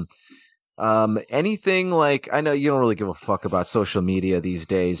 Anything like, I know you don't really give a fuck about social media these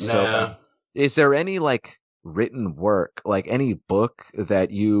days. Nah. So is there any like written work, like any book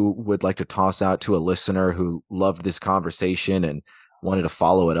that you would like to toss out to a listener who loved this conversation and wanted to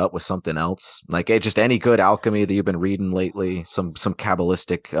follow it up with something else? Like just any good alchemy that you've been reading lately, some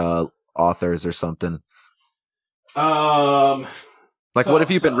Kabbalistic authors or something. What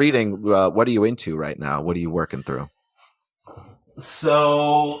have you been reading? What are you into right now? What are you working through?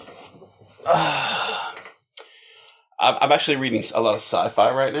 So I'm actually reading a lot of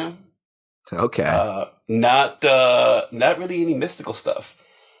sci-fi right now. Okay. Not really any mystical stuff.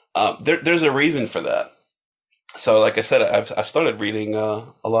 There's a reason for that. So, like I said, I've started reading a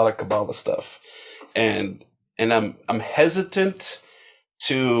lot of Kabbalah stuff, and I'm hesitant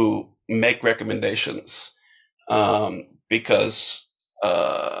to make recommendations, because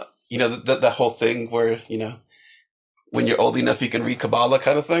the whole thing where when you're old enough you can read Kabbalah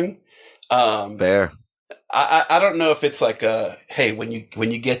kind of thing. Fair. I don't know if it's like hey, when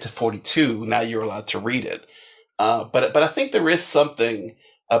you get to 42 now you're allowed to read it, but I think there is something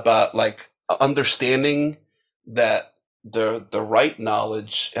about like understanding that the right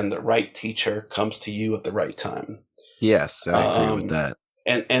knowledge and the right teacher comes to you at the right time. Yes, I agree with that.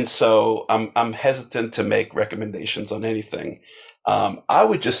 And so I'm hesitant to make recommendations on anything. I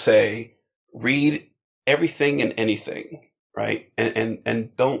would just say read everything and anything, right? And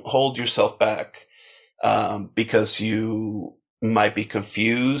don't hold yourself back because you might be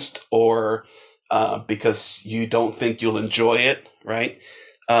confused or because you don't think you'll enjoy it, right?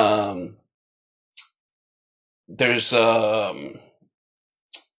 There's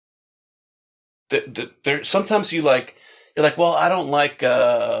sometimes you're like, well, I don't like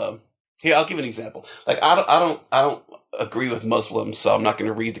here, I'll give an example. Like I don't agree with Muslims, so I'm not going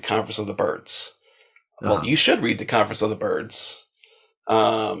to read the Conference of the Birds. Well, you should read the Conference of the Birds.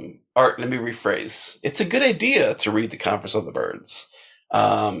 Or let me rephrase. It's a good idea to read the Conference of the Birds.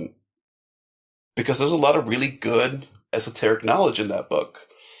 Because there's a lot of really good esoteric knowledge in that book.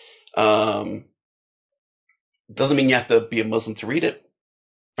 Doesn't mean you have to be a Muslim to read it,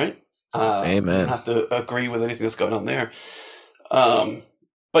 right? Amen. You don't have to agree with anything that's going on there.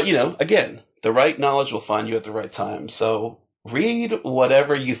 But again, the right knowledge will find you at the right time. So read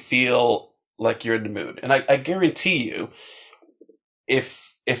whatever you feel like you're in the mood. And I guarantee you,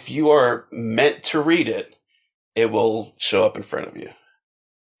 if you are meant to read it, it will show up in front of you.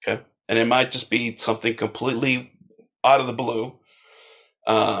 Okay? And it might just be something completely out of the blue.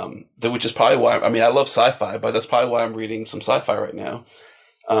 Which is probably why, I mean, I love sci-fi, but that's probably why I'm reading some sci-fi right now.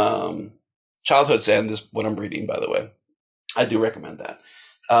 Childhood's End is what I'm reading, by the way. I do recommend that.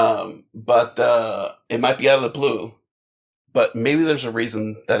 But it might be out of the blue, but maybe there's a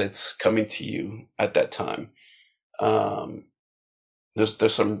reason that it's coming to you at that time.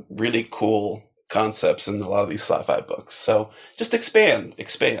 There's some really cool concepts in a lot of these sci-fi books. So just expand.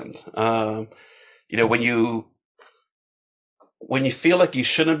 When you feel like you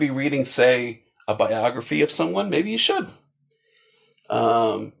shouldn't be reading, say, a biography of someone, maybe you should.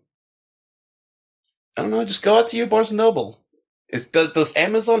 I don't know. Just go out to your Barnes and Noble. Does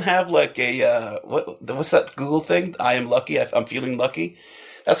Amazon have like a what's that Google thing? I am lucky. I'm feeling lucky.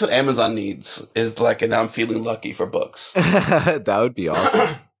 That's what Amazon needs, is like an I'm feeling lucky for books. That would be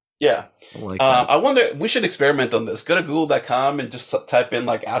awesome. Yeah. I like that. I wonder, we should experiment on this. Go to google.com and just type in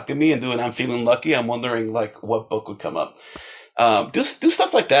like alchemy and do an I'm feeling lucky. I'm wondering like what book would come up. Do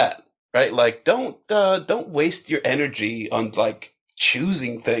stuff like that, right? Like don't waste your energy on like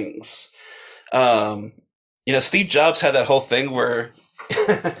choosing things. Steve Jobs had that whole thing where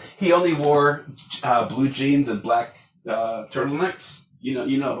he only wore blue jeans and black turtlenecks.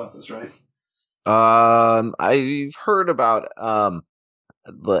 You know about this, right? I've heard about how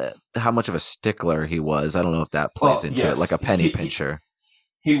much of a stickler he was. I don't know if that plays into it, like a penny pincher.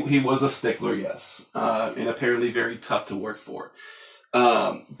 He was a stickler, yes, and apparently very tough to work for.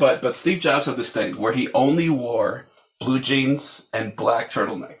 But Steve Jobs had this thing where he only wore blue jeans and black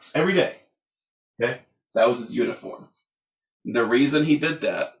turtlenecks every day. Okay, that was his uniform. The reason he did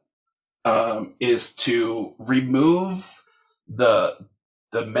that is to remove the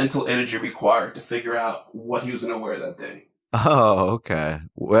mental energy required to figure out what he was going to wear that day. Oh, okay.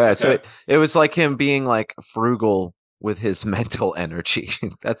 Well, so it was like him being like frugal with his mental energy.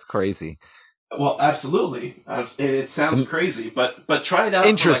 That's crazy. Well, absolutely. And it sounds crazy, but try it out.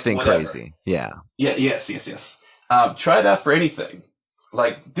 Interesting, for like crazy. Yeah. Yeah. Yes. Try it out for anything.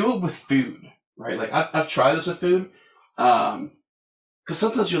 Like do it with food, right? Like I've tried this with food. Because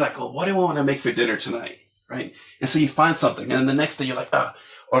sometimes you're like, oh, what do I want to make for dinner tonight? Right. And so you find something, and then the next day you're like,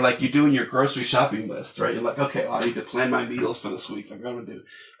 or like you're doing your grocery shopping list, right? You're like, okay, well, I need to plan my meals for this week. Like, what am I going to do?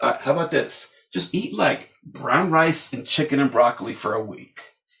 How about this? Just eat like brown rice and chicken and broccoli for a week,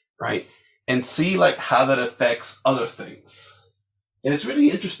 right? And see like how that affects other things. And it's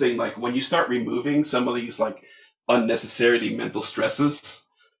really interesting, like when you start removing some of these like unnecessarily mental stresses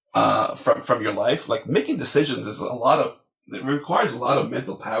from your life, like making decisions it requires a lot of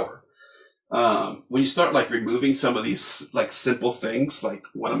mental power. When you start like removing some of these like simple things, like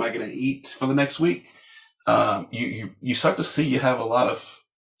what am I going to eat for the next week? You start to see you have a lot of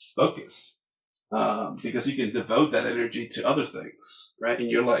focus, because you can devote that energy to other things, right? And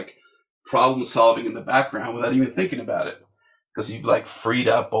you're like problem solving in the background without even thinking about it, because you've like freed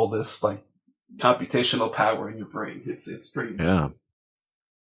up all this like computational power in your brain. It's pretty amazing. Yeah.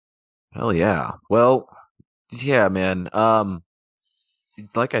 Hell yeah. Well, yeah, man.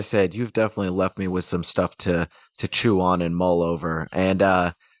 Like I said, you've definitely left me with some stuff to chew on and mull over. And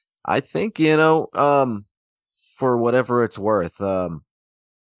I think, for whatever it's worth,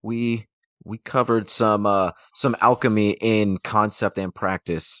 we covered some alchemy in concept and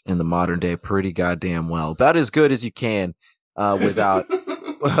practice in the modern day pretty goddamn well. About as good as you can without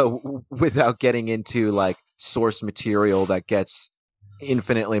without getting into like source material that gets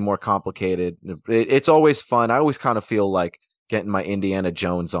infinitely more complicated. It's always fun. I always kind of feel like getting my Indiana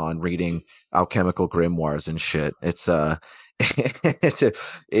Jones on, reading alchemical grimoires and shit. It's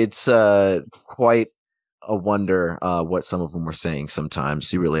it's quite a wonder what some of them were saying.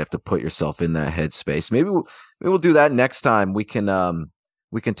 Sometimes you really have to put yourself in that headspace. Maybe we'll do that next time. We can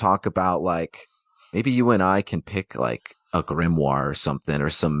talk about like maybe you and I can pick like a grimoire or something, or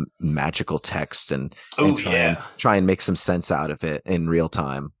some magical text and try and make some sense out of it in real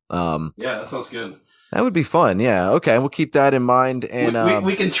time. Yeah, that sounds good. That would be fun. Yeah. Okay. We'll keep that in mind. And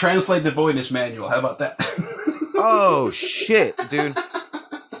we can translate the Voynich manual. How about that? Oh shit, dude.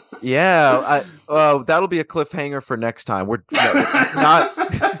 Yeah. That'll be a cliffhanger for next time. We're not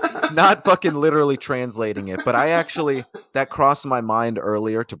fucking literally translating it, but that crossed my mind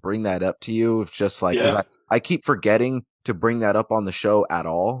earlier to bring that up to you. It's just like, 'cause I keep forgetting to bring that up on the show at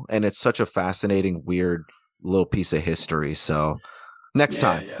all. And it's such a fascinating, weird little piece of history. So next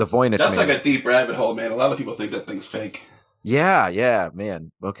time, the Voynich. That's like a deep rabbit hole, man. A lot of people think that thing's fake. Yeah,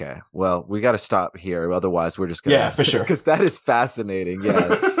 man. Okay. Well, we got to stop here. Otherwise, we're just going to. Yeah, for sure. Because that is fascinating. Yeah.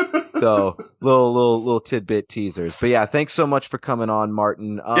 So little tidbit teasers. But yeah, thanks so much for coming on,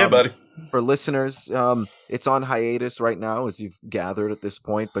 Martin. Yeah, buddy. For listeners, it's on hiatus right now, as you've gathered at this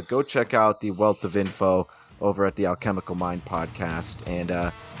point. But go check out the wealth of info over at the Alchemical Mind podcast.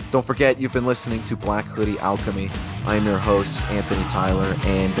 And don't forget, you've been listening to Black Hoodie Alchemy. I'm your host, Anthony Tyler.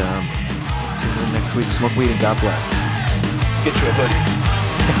 And tune in next week. Smoke weed and God bless. Get you a hoodie.